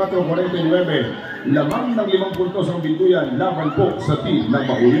 44-49. Lamang ng 5 puntos ang Binduyan, laban po sa team ng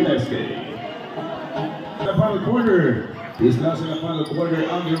Maoyon SK. The final quarter is last in the final quarter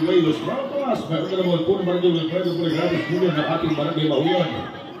underway. Los Barcos, mayroon na naman po ng Barangay Wilfredo Puligratis Jr. ng ating Barangay Maoyon.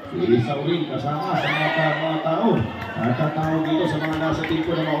 Isaw rin kasama sa mga tao. Natatawag dito sa mga nasa team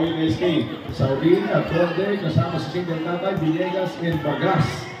ko ng Maoyon SK. Saurin at Conde kasama sa single tatay, Villegas and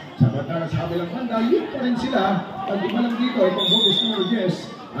Vargas. Samantala sa kabilang banda, yun pa rin sila. At imalang dito, itong bonus number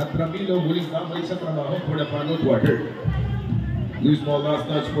 10 at Ramilo muling babalik sa trabaho for the final quarter. Loose ball, last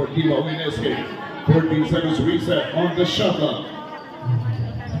touch for Team Owen SK. 14 seconds reset on the shot clock.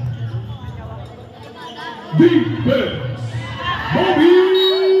 Defense!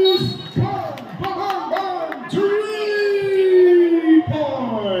 Bobby's Palawan 3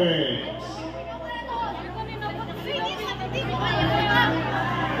 points!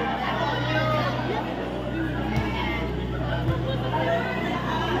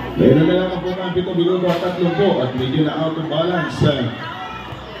 Meron na lang po ng 7 minuto at 3 po at medyo na out of balance.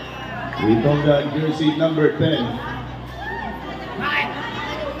 Itong jersey number 10.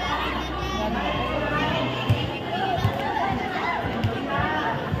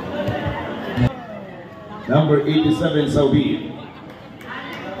 Number 87, Saudi.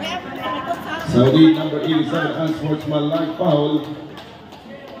 Saudi, number 87, unsportsmanlike foul.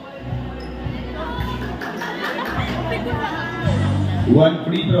 One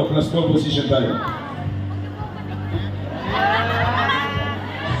free throw plus 4 position tayo.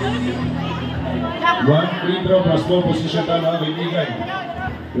 One free throw plus 4 position tayo mga kaibigan.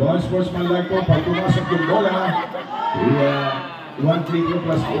 Yung sportsman-like po, pag pumasok yung bola, 1 free throw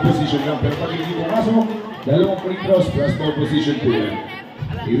plus opposition lang. Pero pag hindi pumasok, 2 free throws plus opposition po yan.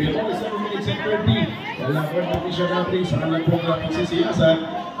 Iwi po, 7 minutes and 30. Lalapon natin siya natin sa kanilang pong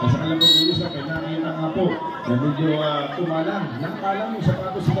pagsisiyasan. At sa kanilang pong ulusap, ay nakita nga po na medyo tumalang. Nakalang yung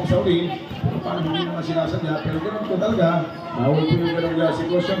sapatos sa Sauri. Parang hindi naman sinasadya. Pero ganoon po talaga, mahuli po yung ganoong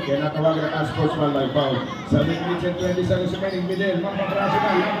sitwasyon. Kaya natawagan ang sportsman like foul. 7 minutes and 20 seconds remaining. Midel, mapapraso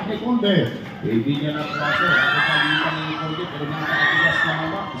na. Lahat ni Conde. Hindi niya napraso. Ako palitan ni Conde. Pero nakakatigas na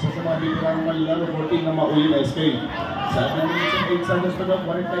mama. Isa sa mga bitirang malilalo. 14 na Maoyon SK. 7 minutes and 8 seconds na doon.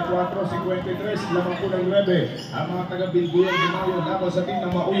 44-53. Lamang po ng 9. Ang mga taga-Binduyan Maoyon laban sa team ng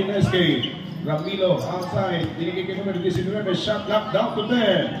Maoyon SK. Ramilo outside. Dinigigil numero 19. Shot clock down to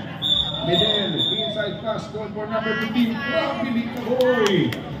 10. Midel, inside pass, goal for number 15, Ramili Kahoy.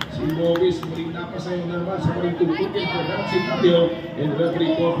 Si Bobis, muling napasayo naman sa muling tungkutin for Nancy Tadio and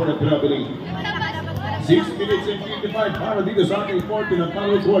referee call for the traveling. 6 minutes and 55 para dito sa ating 40 na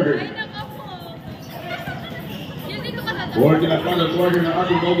final quarter. 40 na final quarter na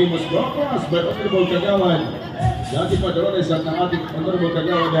ating bogey mas broadcast by Honorable Kagawan. Dati Padrones at ng ating Honorable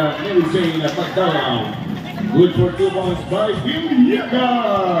Kagawan na Mary Jane na pagdalang. Good for 2 points by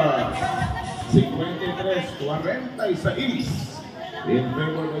Binduyan. 53-46 in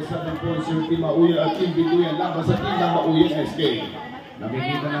favor by 7 points yung Team Maoyon at Team Binduyan laban sa Team ng Maoyon SK.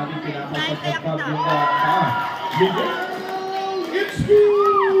 Nakikita natin pinapagpagpag yung Miguel, it's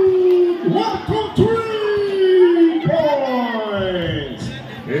good! 1, 2, 3 points!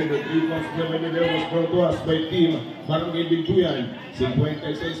 And the 3 points na Miguel was brought to us by Team Barangay Binduyan.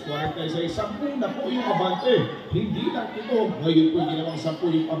 56-46, 10 na po yung abante. Hindi lang ito. Ngayon po ginawang 10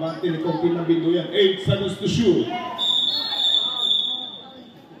 yung abante nitong Team ng Binduyan. 8 seconds to shoot.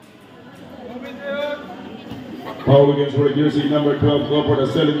 Foul against for jersey number 12, go for the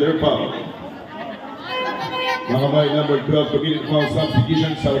cylinder foul. Mga by number 12, beginning foul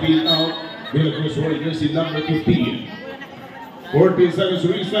substitution, Saudi out. Vilacruz for jersey number 15. 14 seconds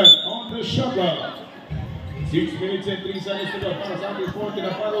reset on the shot clock. 6 minutes and 3 seconds to go para sa ating 40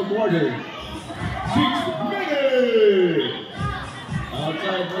 na final quarter. 6 minutes!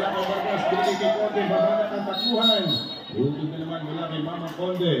 Outside, wala kang Vargas, binigay kay Conde, babanat ang takbuhan. Lutog na naman mula kay Mama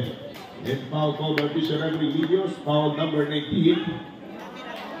Conde. And foul called by Fisher Referee Videos, foul number 19.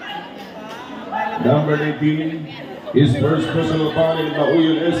 Number 19, his first personal foul in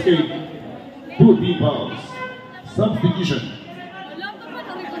Maoyon SK. 2 team fouls. Substitution.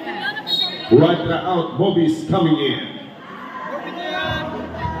 Right out, Bobby's coming in.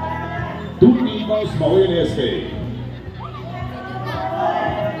 2 team fouls, Maoyon SK.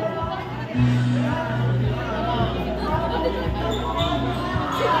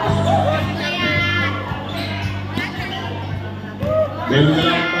 Meron na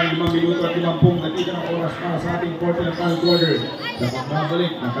lang tayo 5 minuto at 50 natika ng oras para sa ating 40 na final quarter. Dapat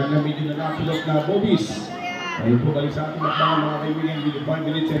mabalik na kanyang medyo na napilot na Bobby's. Ngayon po balik sa ating matbangan mga kaibigan with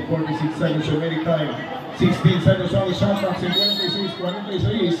 5 minutes and 46 seconds remaining time. 16 seconds on the shot clock,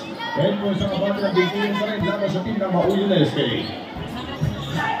 56-46. And po sa kabate ng Binduyan pa rin laban sa team ng Maoyon SK.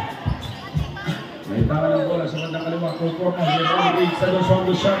 May tanga ng bola sa bandang kaliwa. Kulpor pa, 8 seconds on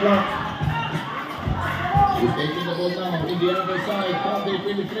the shot clock. He's taking the ball now in the other side. Conde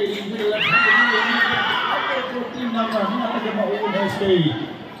penetrating with the left hand. Team ng Maoyon SK.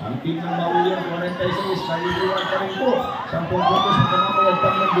 Ang team ng Maoyon, 46, naliliwan pa rin po. 10 puntos sa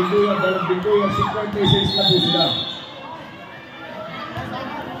pangangawagpang ng Binduyan. Dalang Binduyan, 56 na po sila.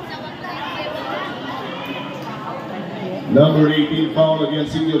 Number 18 foul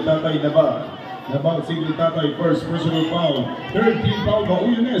against Single Tatay Nabal. Nabal Single Tatay, first personal foul. 13 foul,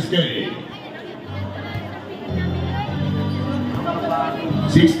 Maoyon SK.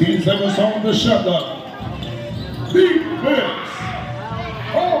 16 seconds on the shot clock. Defense!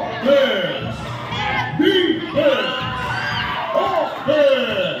 Offense! Defense!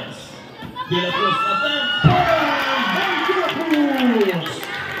 Offense! De La Cruz attack! Vilacruz!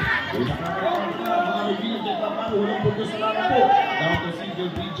 Pinakakaroon na mga kaibigan kay Papano, walang puntos na lang po. Dr.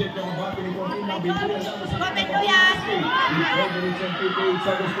 Single DJ ang bati ni Contin ng Binduyan sa Binduyan. 12 minutes and 58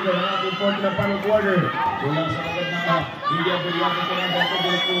 seconds to go na natin 40 na final quarter. Wala sa agad na hindi ang bilyatan ko ng Dr. De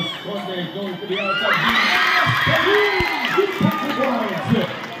La Cruz. Conde going to the outside.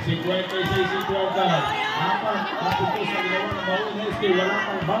 56-50. Apat na puntos na ginawa ng Maoyon SK. Wala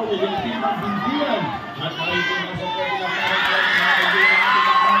pang bawi yung team ng Binduyan. At nakikita na sa 40 na final quarter na kaibigan ng ating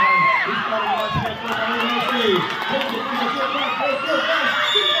lakmanan. Isparang na sila po Maoyon SK. Conde to the short back. First goal pass.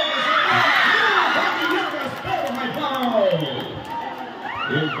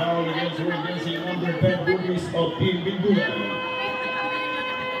 In foul against number 10 Burgess of Team Binduyan.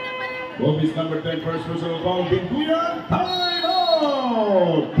 Bobby's number 10, first personal foul. Binduyan, time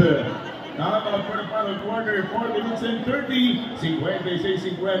out! Time out for the final quarter, 4 minutes and 30.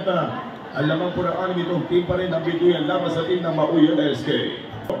 56-50. Ang lamang po ng anime itong team pa rin ang Binduyan laban sa team ng Maoyon SK.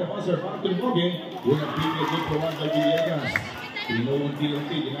 The buzzer, Phantom Bogey, unang team na good for one by Villegas.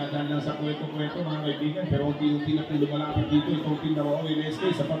 Unti-unti, dinadaan lang sa kwento-kwento mga kaibigan, pero unti-unti na lumalapit dito itong team na Maoyon SK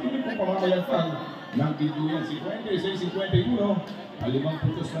sa patuloy pong pamamayagpag ng Binduyan. 56-51, alimang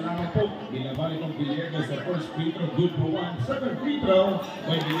putos na naman po. Binabali itong Villegas sa first free throw, good for one. Second free throw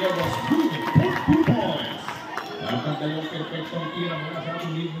by Villegas, good for 2 points. Ang yung perfectong tira mula sa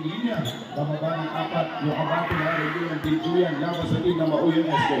ating linya. Bababa ng 4, yung abate na rin yung Binduyan laban sa team na Maoyon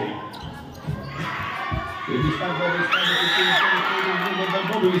SK. It is time for this time to finish the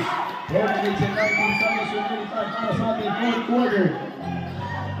Bobbies. 4 minutes and 19 seconds remaining time para sa ating fourth quarter.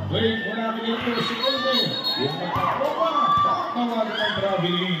 Wait, mula kami dito si Owen. Yung magpatropa, tawagin ng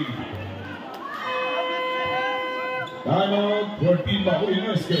traveling. Time out for team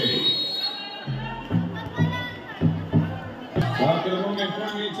Maoyon SK. After the moment,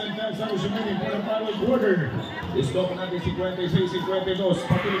 4 minutes and 10 seconds remaining for the final quarter. Stop natin 56-52.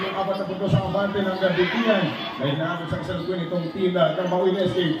 Patuloy yung 4 na puntos sa abante ng Binduyan. May naabot sa kasalukuyan itong team ng Maoyon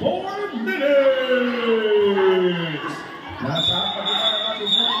SK. 4 minutes! Nasa pagkakala natin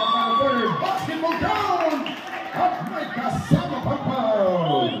po ang final quarter. Basketball down! At may kasama pang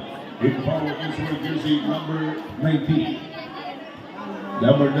foul. With foul against the jersey number 19.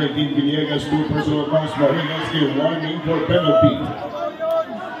 Number 19, Villegas, 2 personal fouls. Maoyon SK, 1 in for penalty.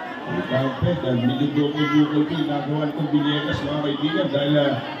 Counted at medyo nagawa itong Villegas mga kaibigan dahil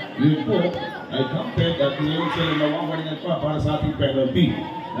yun po ay counted at ngayon sila nawawalingan pa para sa ating penalty.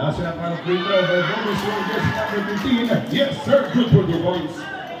 Nasa na para free throw by Boris Rodriguez, number 15. Yes sir, good for 2 points.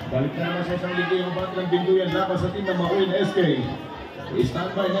 Balik na naman sa isang linggo yung bat ng Binduyan laban sa team ng Maoyon SK.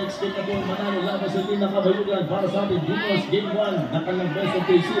 Standby next game na po manalo laban sa team ng Kabayugan para sa ating Juniors Game 1 ng kanilang Best of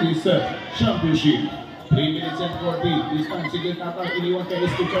Day Series Championship. 3 minutes and 40. This time, sige tatang iniwan kay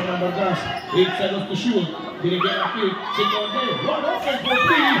Escuchar ng Bargas. 8 seconds to shoot. Binigyan ang pick. Seconde. 1 open for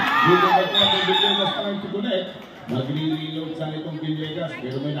 3. Yung nagkakang Villegas time to connect. Magli-reload sana itong Villegas.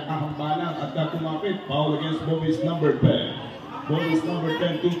 Pero may nakahambalang at kumapit. Foul against Bobby's number 10. Bobby's number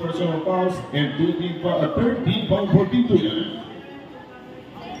 10, 2 personal fouls and 13 foul for Binduyan.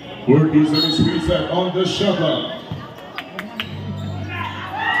 40 seconds reset on the shot clock.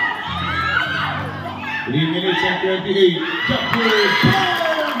 3 minutes and 28. Jumper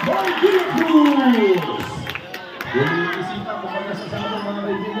down by Cruz. Isipin mo pag nasasama mga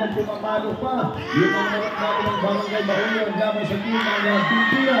kaibigan, pumapalo pa. Yung mga narat natin ng Barangay Maoyon laban sa team ng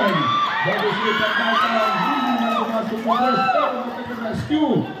Binduyan. Bago sila pagkakang hindi na pumasok sa first pero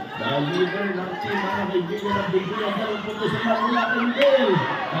matag-rescue. Dahil leader ng team mga kaibigan ng Binduyan dalawang puntos na mula kay Miguel.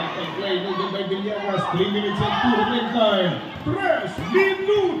 Ang pag-play nito by Villegas, 3 minutes and 2 remaining time. 3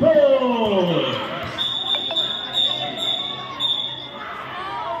 minutos!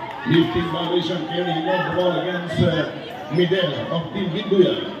 Lifting violation carrying on the ball against Midel of Team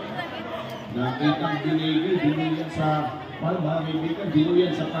Binduyan. Nakitang Binduyan sa Palma, kaibigan,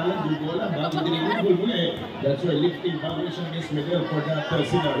 Binduyan sa Palang, Bugola, bago dinigul muli. That's why lifting violation against Midel for that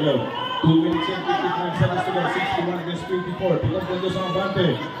scenario. 2 minutes and 55 seconds to go, 61 against 24. Pitong pondo sa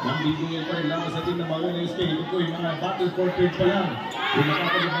abante ng Binduyan pa rin laban sa team ng Maoyon SK. Ito po yung mga battle for third pa lang. Yung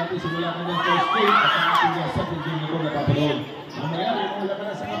nakapagabati simula kanyang first game at ang ating second game nito napapanood. Mamaya, yung wala ka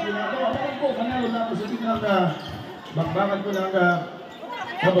na sa kampionato. Apakan po, kanalo naman sa team ng bakbakan ko ng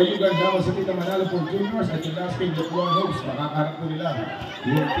Kabayugan naman sa team ng Manalo for Juniors at yung last game, Lukuan Hopes, makakaharap po nila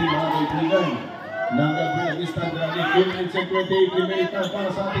yung team mga kaibigan ng Binduyan Grande. 2 minutes and 28 remaining time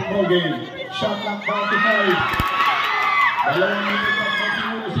para sa ating ball game. Shot clock down to 5. 2 minutes at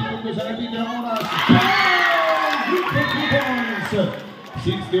 21 segundo sa natitirang oras. Good for 2 points.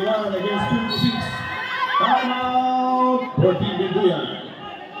 61 against 26. Time out for Team Binduyan.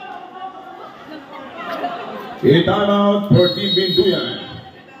 Time out for Team Binduyan.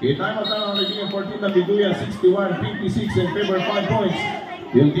 Time out ang kaibigan for Team ng Binduyan. 61-56 in favor 5 points.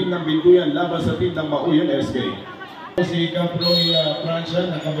 Yung team ng Binduyan laban sa team ng Maoyon SK. Si Kaproy Francia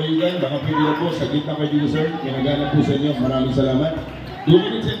ng Kabayugan, baka pwede na po sa gitna kayo dito sir. Kinagana po sa inyo. Maraming salamat. 2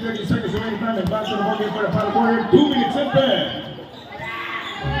 minutes and 30 seconds remaining time and back to the ball game for the final quarter. 2 minutes and 10.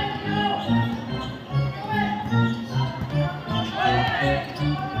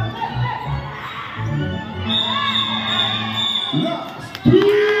 Last 2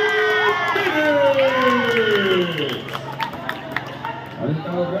 minutes! Anong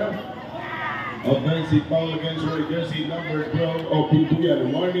tawag na? Offensive offensive foul against jersey number 12 of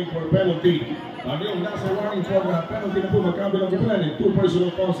Binduyan. Warning for penalty. Ano yung nasa warning for penalty na po magkabilang kupunan and 2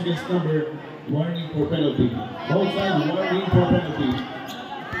 personal fouls against number. Warning for penalty. Both sides warning for penalty.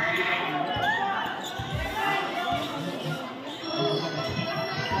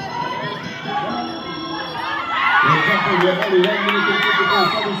 We have only 1 minute and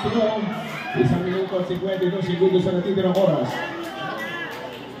 54 seconds to go. 1 minuto at 52 segundos sa natitirang oras.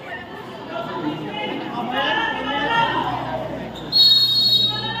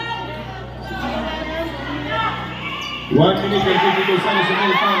 1 minute and 52 seconds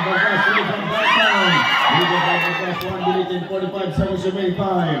remaining time. Bargas, from Barkas. Leading by Bargas, 1 minute and 45 seconds remaining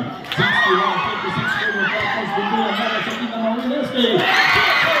time. 61-56 over Barkas. Binduyan para sa team ng Maoyon SK.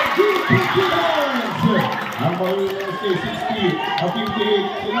 2 ang Maoyon SK,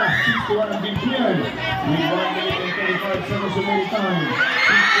 60-58 sila. 61 ang Binduyan. With 1 minute and 35 seconds remaining time.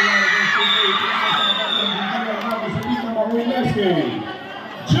 61 against 58. Tingnan sa mga Binduyan para sa team ng Maoyon SK.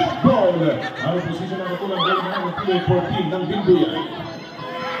 Jump ball! Ang posisyon ng natulang goal na ang tuloy for team ng Binduyan.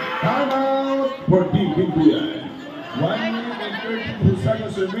 Time out for team Binduyan. 1 minute and 32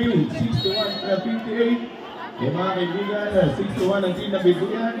 seconds remaining. 61-58. Mga kaibigan, 61 ang team ng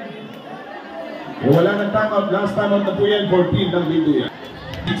Binduyan. Wala ng time out. Last time out na po yan for team ng Binduyan.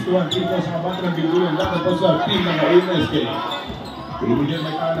 61 team po sa kabata ng Binduyan. Dapat po sa team ng Maoyon SK. Binduyan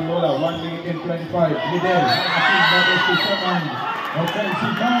may kanan bola. 1 minute and 25. Middle. Nakasing battles to Saman.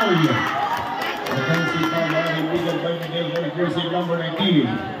 Offensive foul. Offensive foul. Mga kaibigan by Miguel by jersey number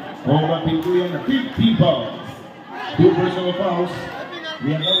 19. Over Binduyan, 50 fouls. 2 personal fouls.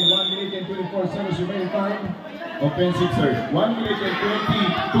 We have only 1 minute and 24 seconds remaining time. Offensive surge. 1 minute and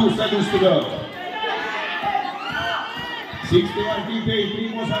 22 seconds to go.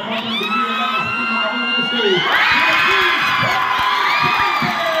 61-58. 3 mo sa abang ng Binduyan lang sa team ng Maoyon SK.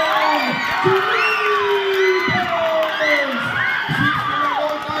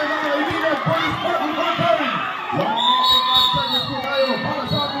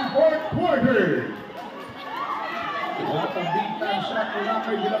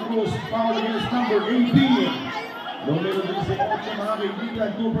 Foul against number 18. Numero 18 mga kaibigan,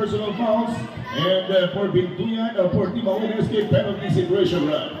 2 personal fouls. And for Binduyan, for Team Maoyon SK, penalty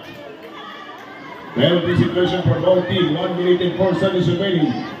situation run. Penalty situation for both team. 1 minute and 4 seconds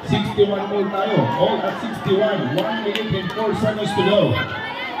remaining. 61 all tayo. All at 61. 1 minute and 4 seconds to go.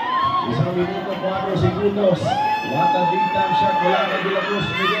 1 minuto 4 segundos. What a big time shot. Wala na De La Cruz.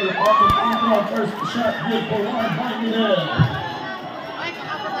 Miguel off of intro. First shot good for 1 by Miguel.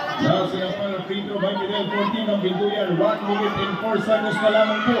 Now sinapal free throw by Miguel 14 ng Binduyan. 1 minute and 4 seconds na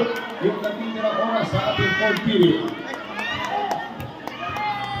lamang po yung natitirang oras sa ating 4th period.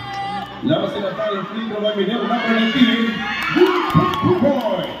 Now sinapal free throw by Miguel number 19. 2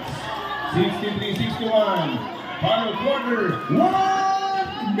 points. 63-61. Final quarter.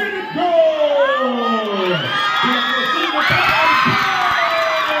 1 minute goal.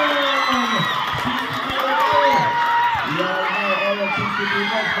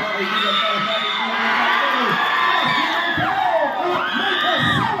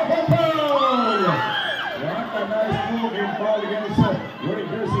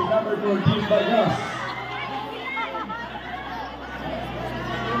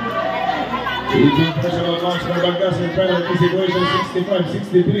 Personal fouls for Bargas in penalty situation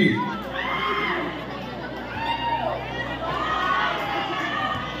 65-63.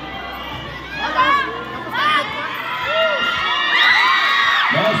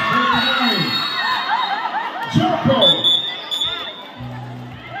 Last 39. Jumpo.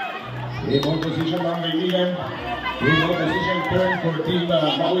 In one position mga kaibigan. In one position turn for team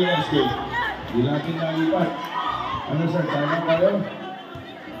Maoyon SK. Ilating nalipat. Ano sir, tama tayo?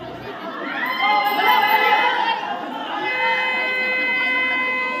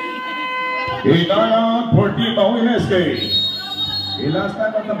 Time for Team Maoyon SK. Last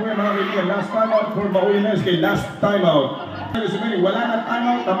time out na po yan mga kaibigan. Last time out for Maoyon SK. Last time out. Wala na time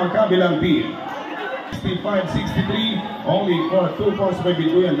out na magkabilang team. 65-63. Only for 2 points by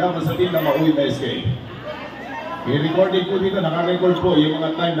Binduyan laban sa team ng Maoyon SK. I-recording po dito. Naka-record po yung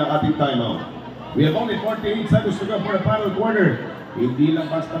mga time ng ating time out. We have only 48 seconds to go for the final quarter. Hindi lang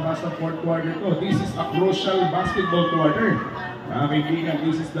basta-basta 4th quarter to. This is a crucial basketball quarter. Mga kaibigan,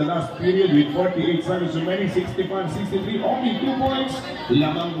 this is the last period with 48 seconds remaining, 65-63, only 2 points.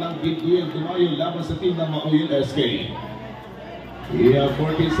 Lamang ng Binduyan tumayo laban sa team ng Maoyon SK. We have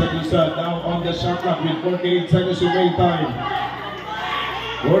 14 seconds down on the shot clock with 48 seconds remaining time.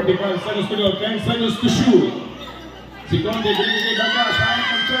 45 seconds to go, 10 seconds to shoot. Sekunde, binigay Bargas,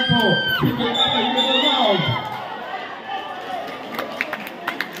 harap ng tempo. Binigay na tayo yung round.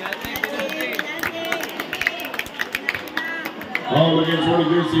 against wearing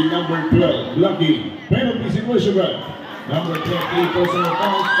jersey number 12, blocking. Penalty situation run. Number 28, personal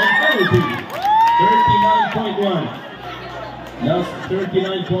fouls and penalty. 39.1. Last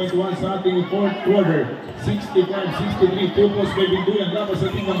 39.1 sa ating fourth quarter. 65-63. 2 points by Binduyan laban sa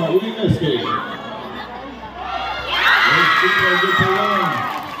team ng Maoyon SK. Let's see for good for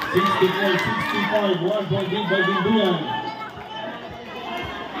 1. 64-65. 1 point lead by Binduyan.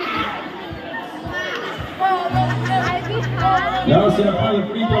 Last in the final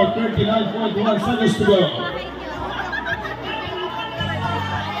free throw. 39.1 seconds to go.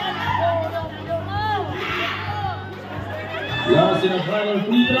 Last in the final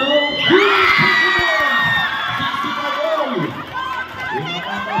free throw. 65 all.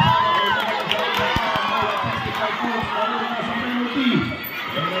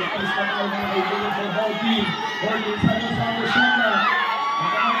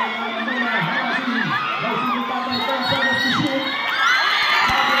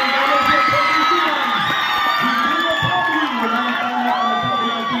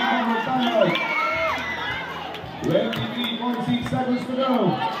 Seconds to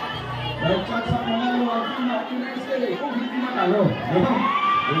go. Nag-chance ang manalo ang team ng BRGY kung hindi manalo.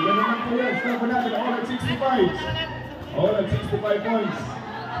 May ganun lang po yan. Stop natin all at 65. All at 65 points.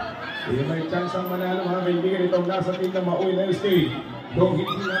 Kaya may chance ang manalo mga kaibigan itong nasa team ng Maoyon SK kung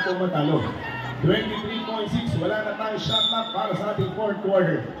hindi na ito matalo. 23.6. Wala na tayong shot clock para sa ating fourth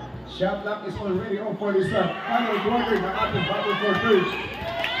quarter. Shot clock is already on for this final quarter ng ating battle for third.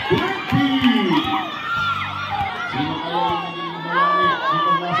 20! Sino kaya yung naging malami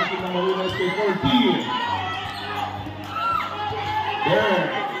itong nasa team ng Maoyon SK 14? There,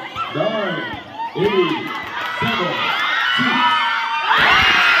 9, 8, 7, 6.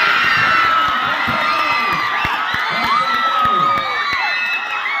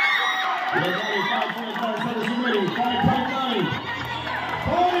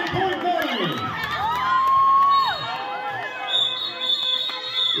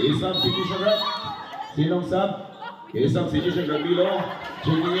 Substitution rep. Sinong sub? Substitution rep below.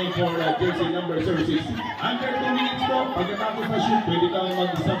 Checking in for jersey number 36. Under 2 minutes po, pagkatapos na shoot, pwede kang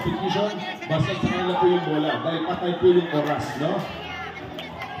mag-substitution. Basta sa kanila po yung bola. Dahil patay po yung oras, no?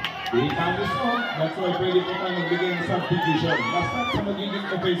 Pinitangis po. That's why pwede po tayo magbigay ng substitution. Basta sa magiging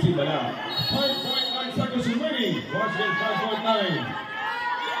offensive lang. 5.9 seconds remaining. Once again, 5.9.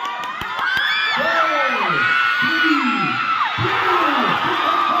 4, 3, 2, 1.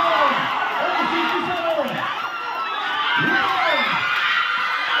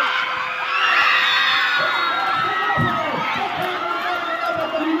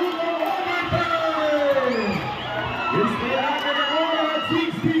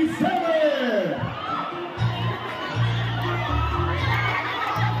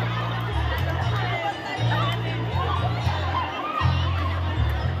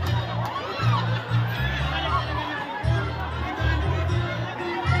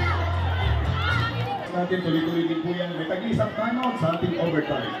 Tuloy-tuloy din po yan. May tag-iisang timeout sa ating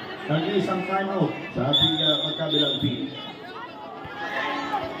overtime. Tag-iisang timeout sa ating magkabilang team.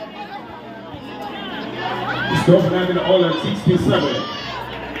 Stop natin all at 67.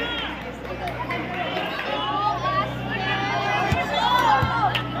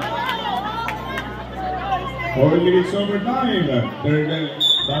 4 minutes overtime. Third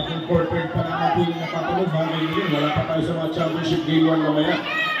battle for third pa naman po yung napapagod. Bagay nyo wala pa tayo sa mga championship game 1 mamaya.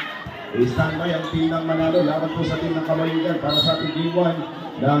 I-standby ang team ng Manalo laban po sa team ng Kabayugan para sa ating game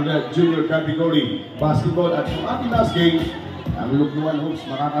 1 ng junior category basketball. At sa ating last game, ang Lugnuan Hoops,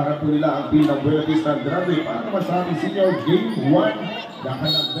 makakaharap po nila ang team ng Buena Vista Grabe para naman sa ating senior game 1 na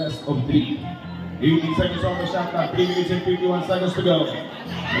kanilang best of 3. 18 seconds on the shot clock, 3 minutes and 51 seconds to go.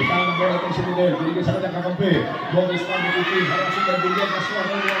 May tayo ng bola itong si Miguel, binigay sa kanyang kakampi. Ball is from the 15, harasing ng Binduyan, kasuwa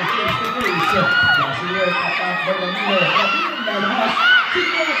ng mga face to face. Kasuwa, attack by the Milo, kabilang lalabas.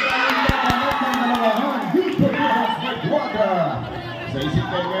 Sikat, ang lakanap ng dalawahan. Dito po ang Squadra. Sa isip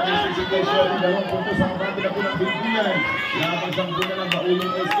kayo ngayon, sa isip kayo siya, ang dalawang punto sa kabante na po ng Binduyan. Laban sa Binduyan ng Maoyon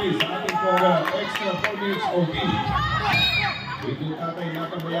SK sa ating extra 4 minutes OT. Ito tatay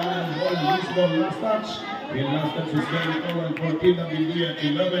natabayanan ng ball, baseball, last touch. In last touch is very Owen for team ng Binduyan.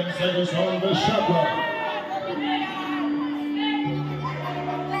 11 seconds on the shot clock.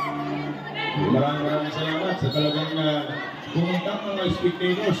 Maraming salamat sa talagang pumunta mga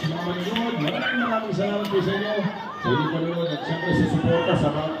spectators, mga manonood. Maraming salamat po sa inyo sa inyong panonood at siyempre sa suporta sa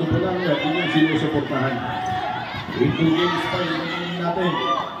mga tupulang at inyong sinusuportahan. In 2 games pa yung natin.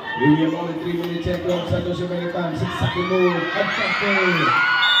 We have only 3 minutes and clock sa Dosyo-Meritan. Siksaki mo at sakto.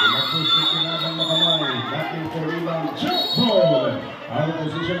 Pinag-push ni Kinabang Makamay. Looking for rebound. Jump ball! Ang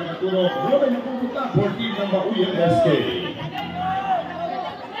posisyon ng katuro. Wala yung pupunta for team ng Maoyon SK.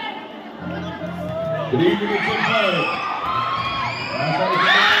 3 minutes and 5. Nasa ito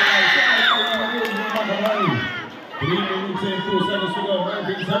 3 minutes and 2 seconds to go.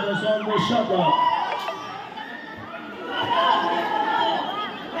 19 seconds on the shot clock.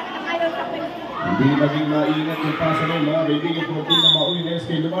 Hindi naging maingat yung pasa ng mga kaibigan po ng Maoyon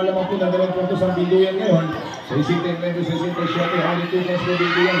SK. Lumalamang po na 2 puntos ang Binduyan ngayon. Sa 69, 67, only 2 points for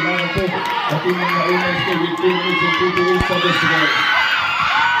Binduyan. Mga po, sa team ng Maoyon SK with 2 minutes and 58 seconds to go.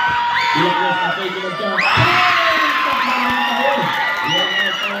 Ilakos na kayo kinagka. Yan na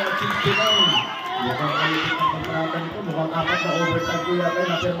 69. Mukhang kalipit ang kontrata nito. Mukhang 4 na overtime ko yata.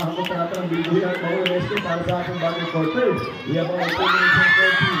 Napirmahan kontrata ng Binduyan at Maoyon SK para sa ating batting quarter. We have only 2 minutes and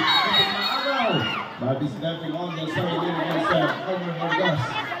 40. But is stepping on the side against Owen Vargas,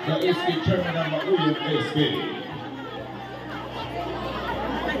 the SK chairman ng Maoyon SK.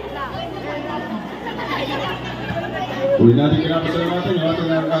 Uli natin pinapasalamatan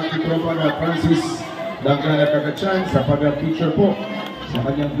yung ating tropa na Francis Dagana Kakachan sa pag-feature po sa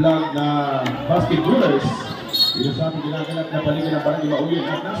kanyang vlog na basketballers. Dito sa ating ginaganap na paligid ng Barangay Maoyon.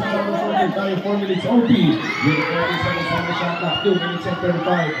 At nasa marunong tayo 4 minutes OT. Yung 40 seconds on the shot clock, 2 minutes and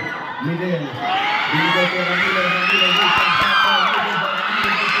 35. Middle. Binigay ko ng Miller. Jump shot!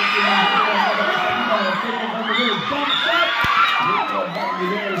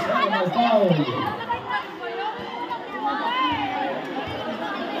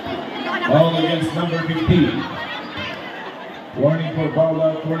 Foul against number 15. Warning for foul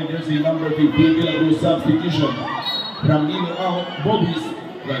out for jersey number 15. Bilang substitution. Ramiro out. Bobby's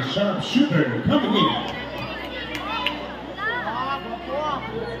the sharp shooter coming in.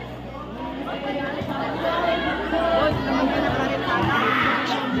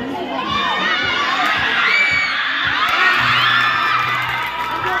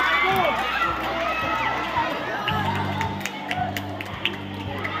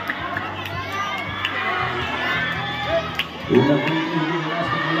 Unang pinili ng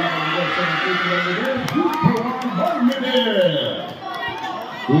basketball ng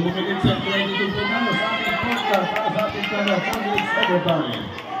 2 minutes and 22 po na sa ating podcast para sa ating kanya 4 minutes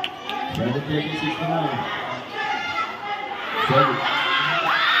overtime. 7:69. 7.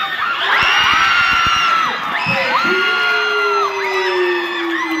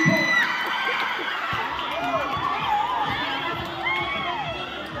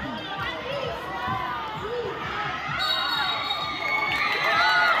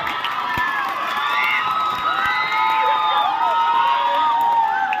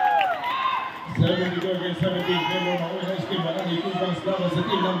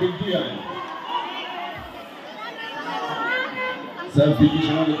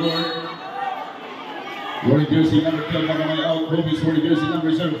 Substitution on the court. Warning jersey number 12, Magamay out. Bobby's warning jersey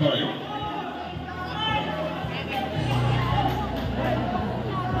number 05.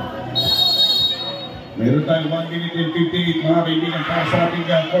 Meron tayo 1 minute and 58 mga kaibigan para sa ating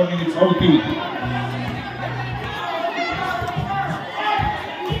 4 minutes OT.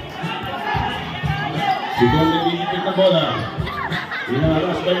 Si Golden inipit na bola.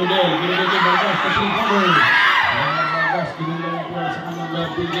 Inaharas by Miguel. Ginagay yung Vargas na team cover. Vargas, kinulong na pala sa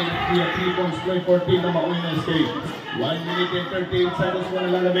kanyang bigyan ng 3 points play 14 na Maoyon SK. 1 minute and 38 seconds mo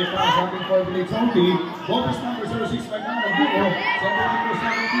nalalabay para sa ating 4 minutes only. Bonus number 06 by Nana Buko. 70%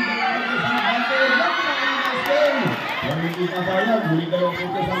 na nalalagay sa Maoyon SK. Hindi ka kaya, muli dalawang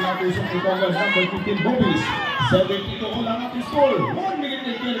puntos ang natusok ito hanggang number 15 Bobis. 72 ko lang ang score. 1 minute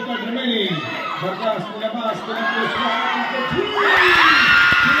and 25 remaining. Vargas, nilabas, pinagpos na ang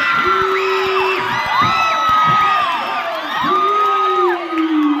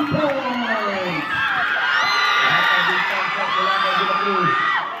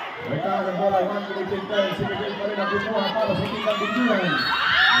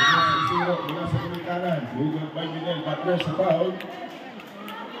 0 mula sa kumitanan. Movement by Miguel, but there's a foul.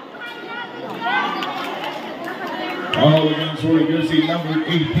 Foul against Roy jersey number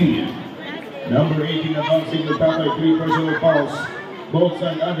 18. Number 18 na bouncing the top by 3 personal fouls. Both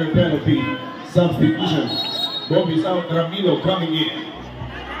sides under penalty. Substitution. Bobby's out, Ramiro coming in.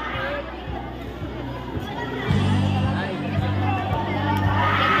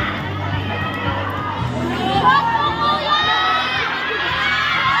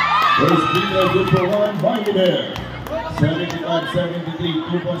 First free throw good for one, Binduyan there.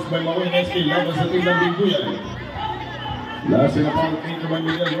 75-73, 2 points by Maoyon SK, laban sa team ng Binduyan. Last in a foul free throw by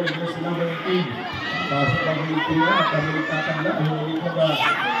Miguel, jersey number 18. Pasok ang huli na, kami tatanda, huli ko ba,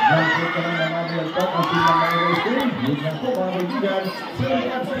 nangkot ka ng mga realtad, ang team ng Maoyon SK. Yun yan po mga kaibigan,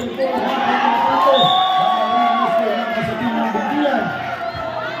 75-74, Maoyon SK, laban sa team ng Binduyan.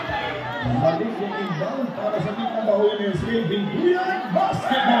 Balik yung inbound para sa team ng Maoyon SK, Binduyan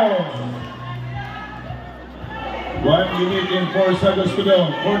Basketball! 1 minute and 4 seconds to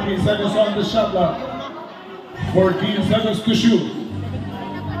go. 14 seconds on the shot clock. 14 seconds to shoot.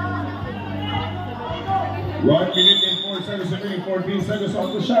 1 minute and 4 seconds remaining. 14 seconds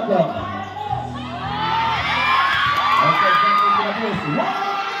on the shot clock. Okay,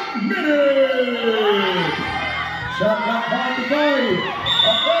 1 minute. Shot clock down to 5.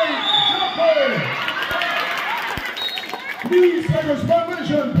 Okay, jumper. 3 seconds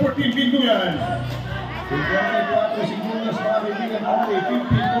violation. 14 Binduyan. 54 segundos para kaibigan only.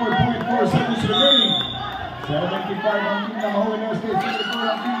 54.4 seconds remaining. 75 ang team ng Maoyon State. 74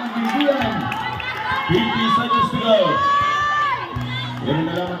 ang team ng Binduyan. 50 seconds to go. Yan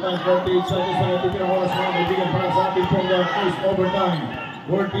na lamang tayo. 48 seconds na natin ang oras mga kaibigan para sa ating program. First overtime.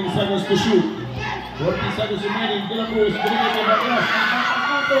 14 seconds to shoot. 40 seconds remaining. De La Cruz. Binigay kay Vargas. Ang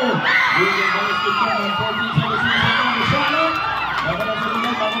pagkakato. William Vargas to come on. 14 seconds remaining. The shot clock. Napalang sa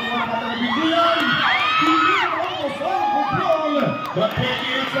lugar. Makakuha pa tayo Binduyan. Binduyan almost on control. But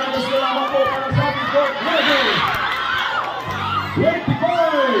 28 seconds na lamang po para sa ating court. Ready.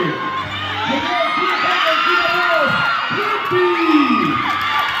 25. Miguel Sikat ang kinabos. 20. 18.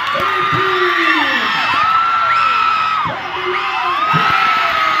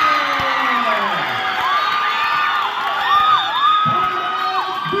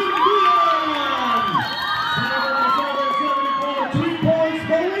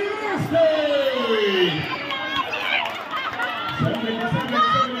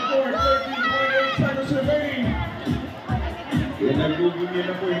 Nagugugin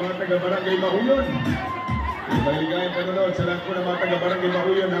na po yung mga taga-barangay Maoyon. Maligayang panonood sa lahat po ng mga taga-barangay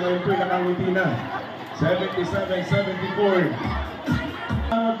Maoyon na ngayon po yung nakangiti na. 77-74.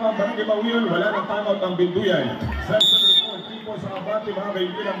 Tawag pa ang barangay Maoyon, wala nang tawag ang Binduyan. 7-4, 3 po sa kabati mga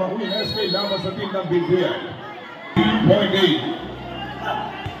kaibigan ng Maoyon SK laban sa team ng Binduyan.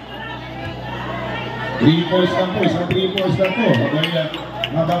 3.8. 3 points lang po, isang 3 points lang po. Kaya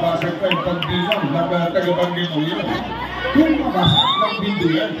mababasag pa yung pag-divang ng taga-barangay Maoyon. Kung mabasag ng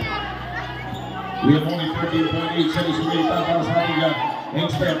Binduyan. We have only 13.8 seconds to wait para sa ating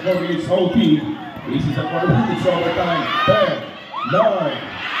extra 48 OT. This is a quarter, it's overtime. 10,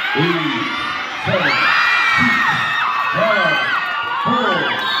 9, 8, 7, 6, 5, 4,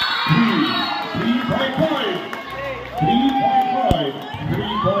 3, 3.5.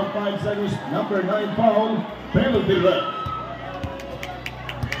 3.5 seconds, number 9 foul, penalty left.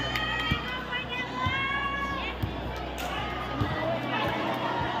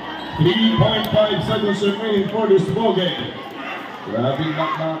 3.5 seconds remaining for this ball game. Grabing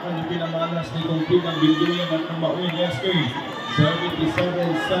bakbakan yung pinamanas nitong team ng Binduyan at ng Maoyon SK.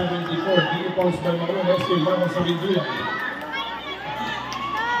 77-74. Dinipaus by Maoyon SK laban sa Binduyan.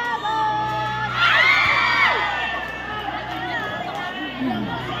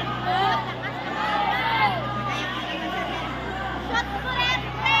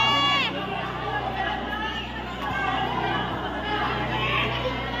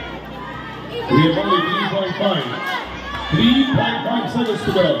 We have only 3.5 seconds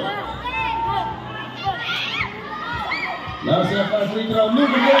to go. Last half free throw, move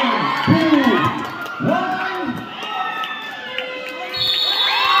again. 2, 1.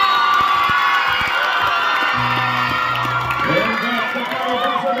 And that's the final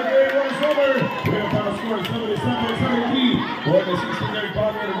pass of the game. Once over. We have final score 77-73 for the 16th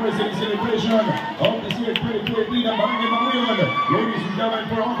Park Anniversary celebration of this year 2023 ng Barangay Maoyon. Ladies and gentlemen,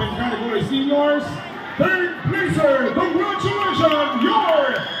 for open category seniors, third placer, congratulations,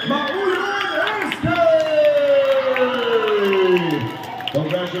 your Maoyon SK!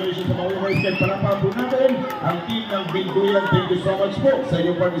 Congratulations sa Maoyon SK. Palakpakan po natin ang team ng Binduyan. Thank you so much po sa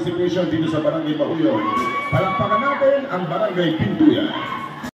inyong participation dito sa Barangay Maoyon. Palakpakan natin ang Barangay Binduyan.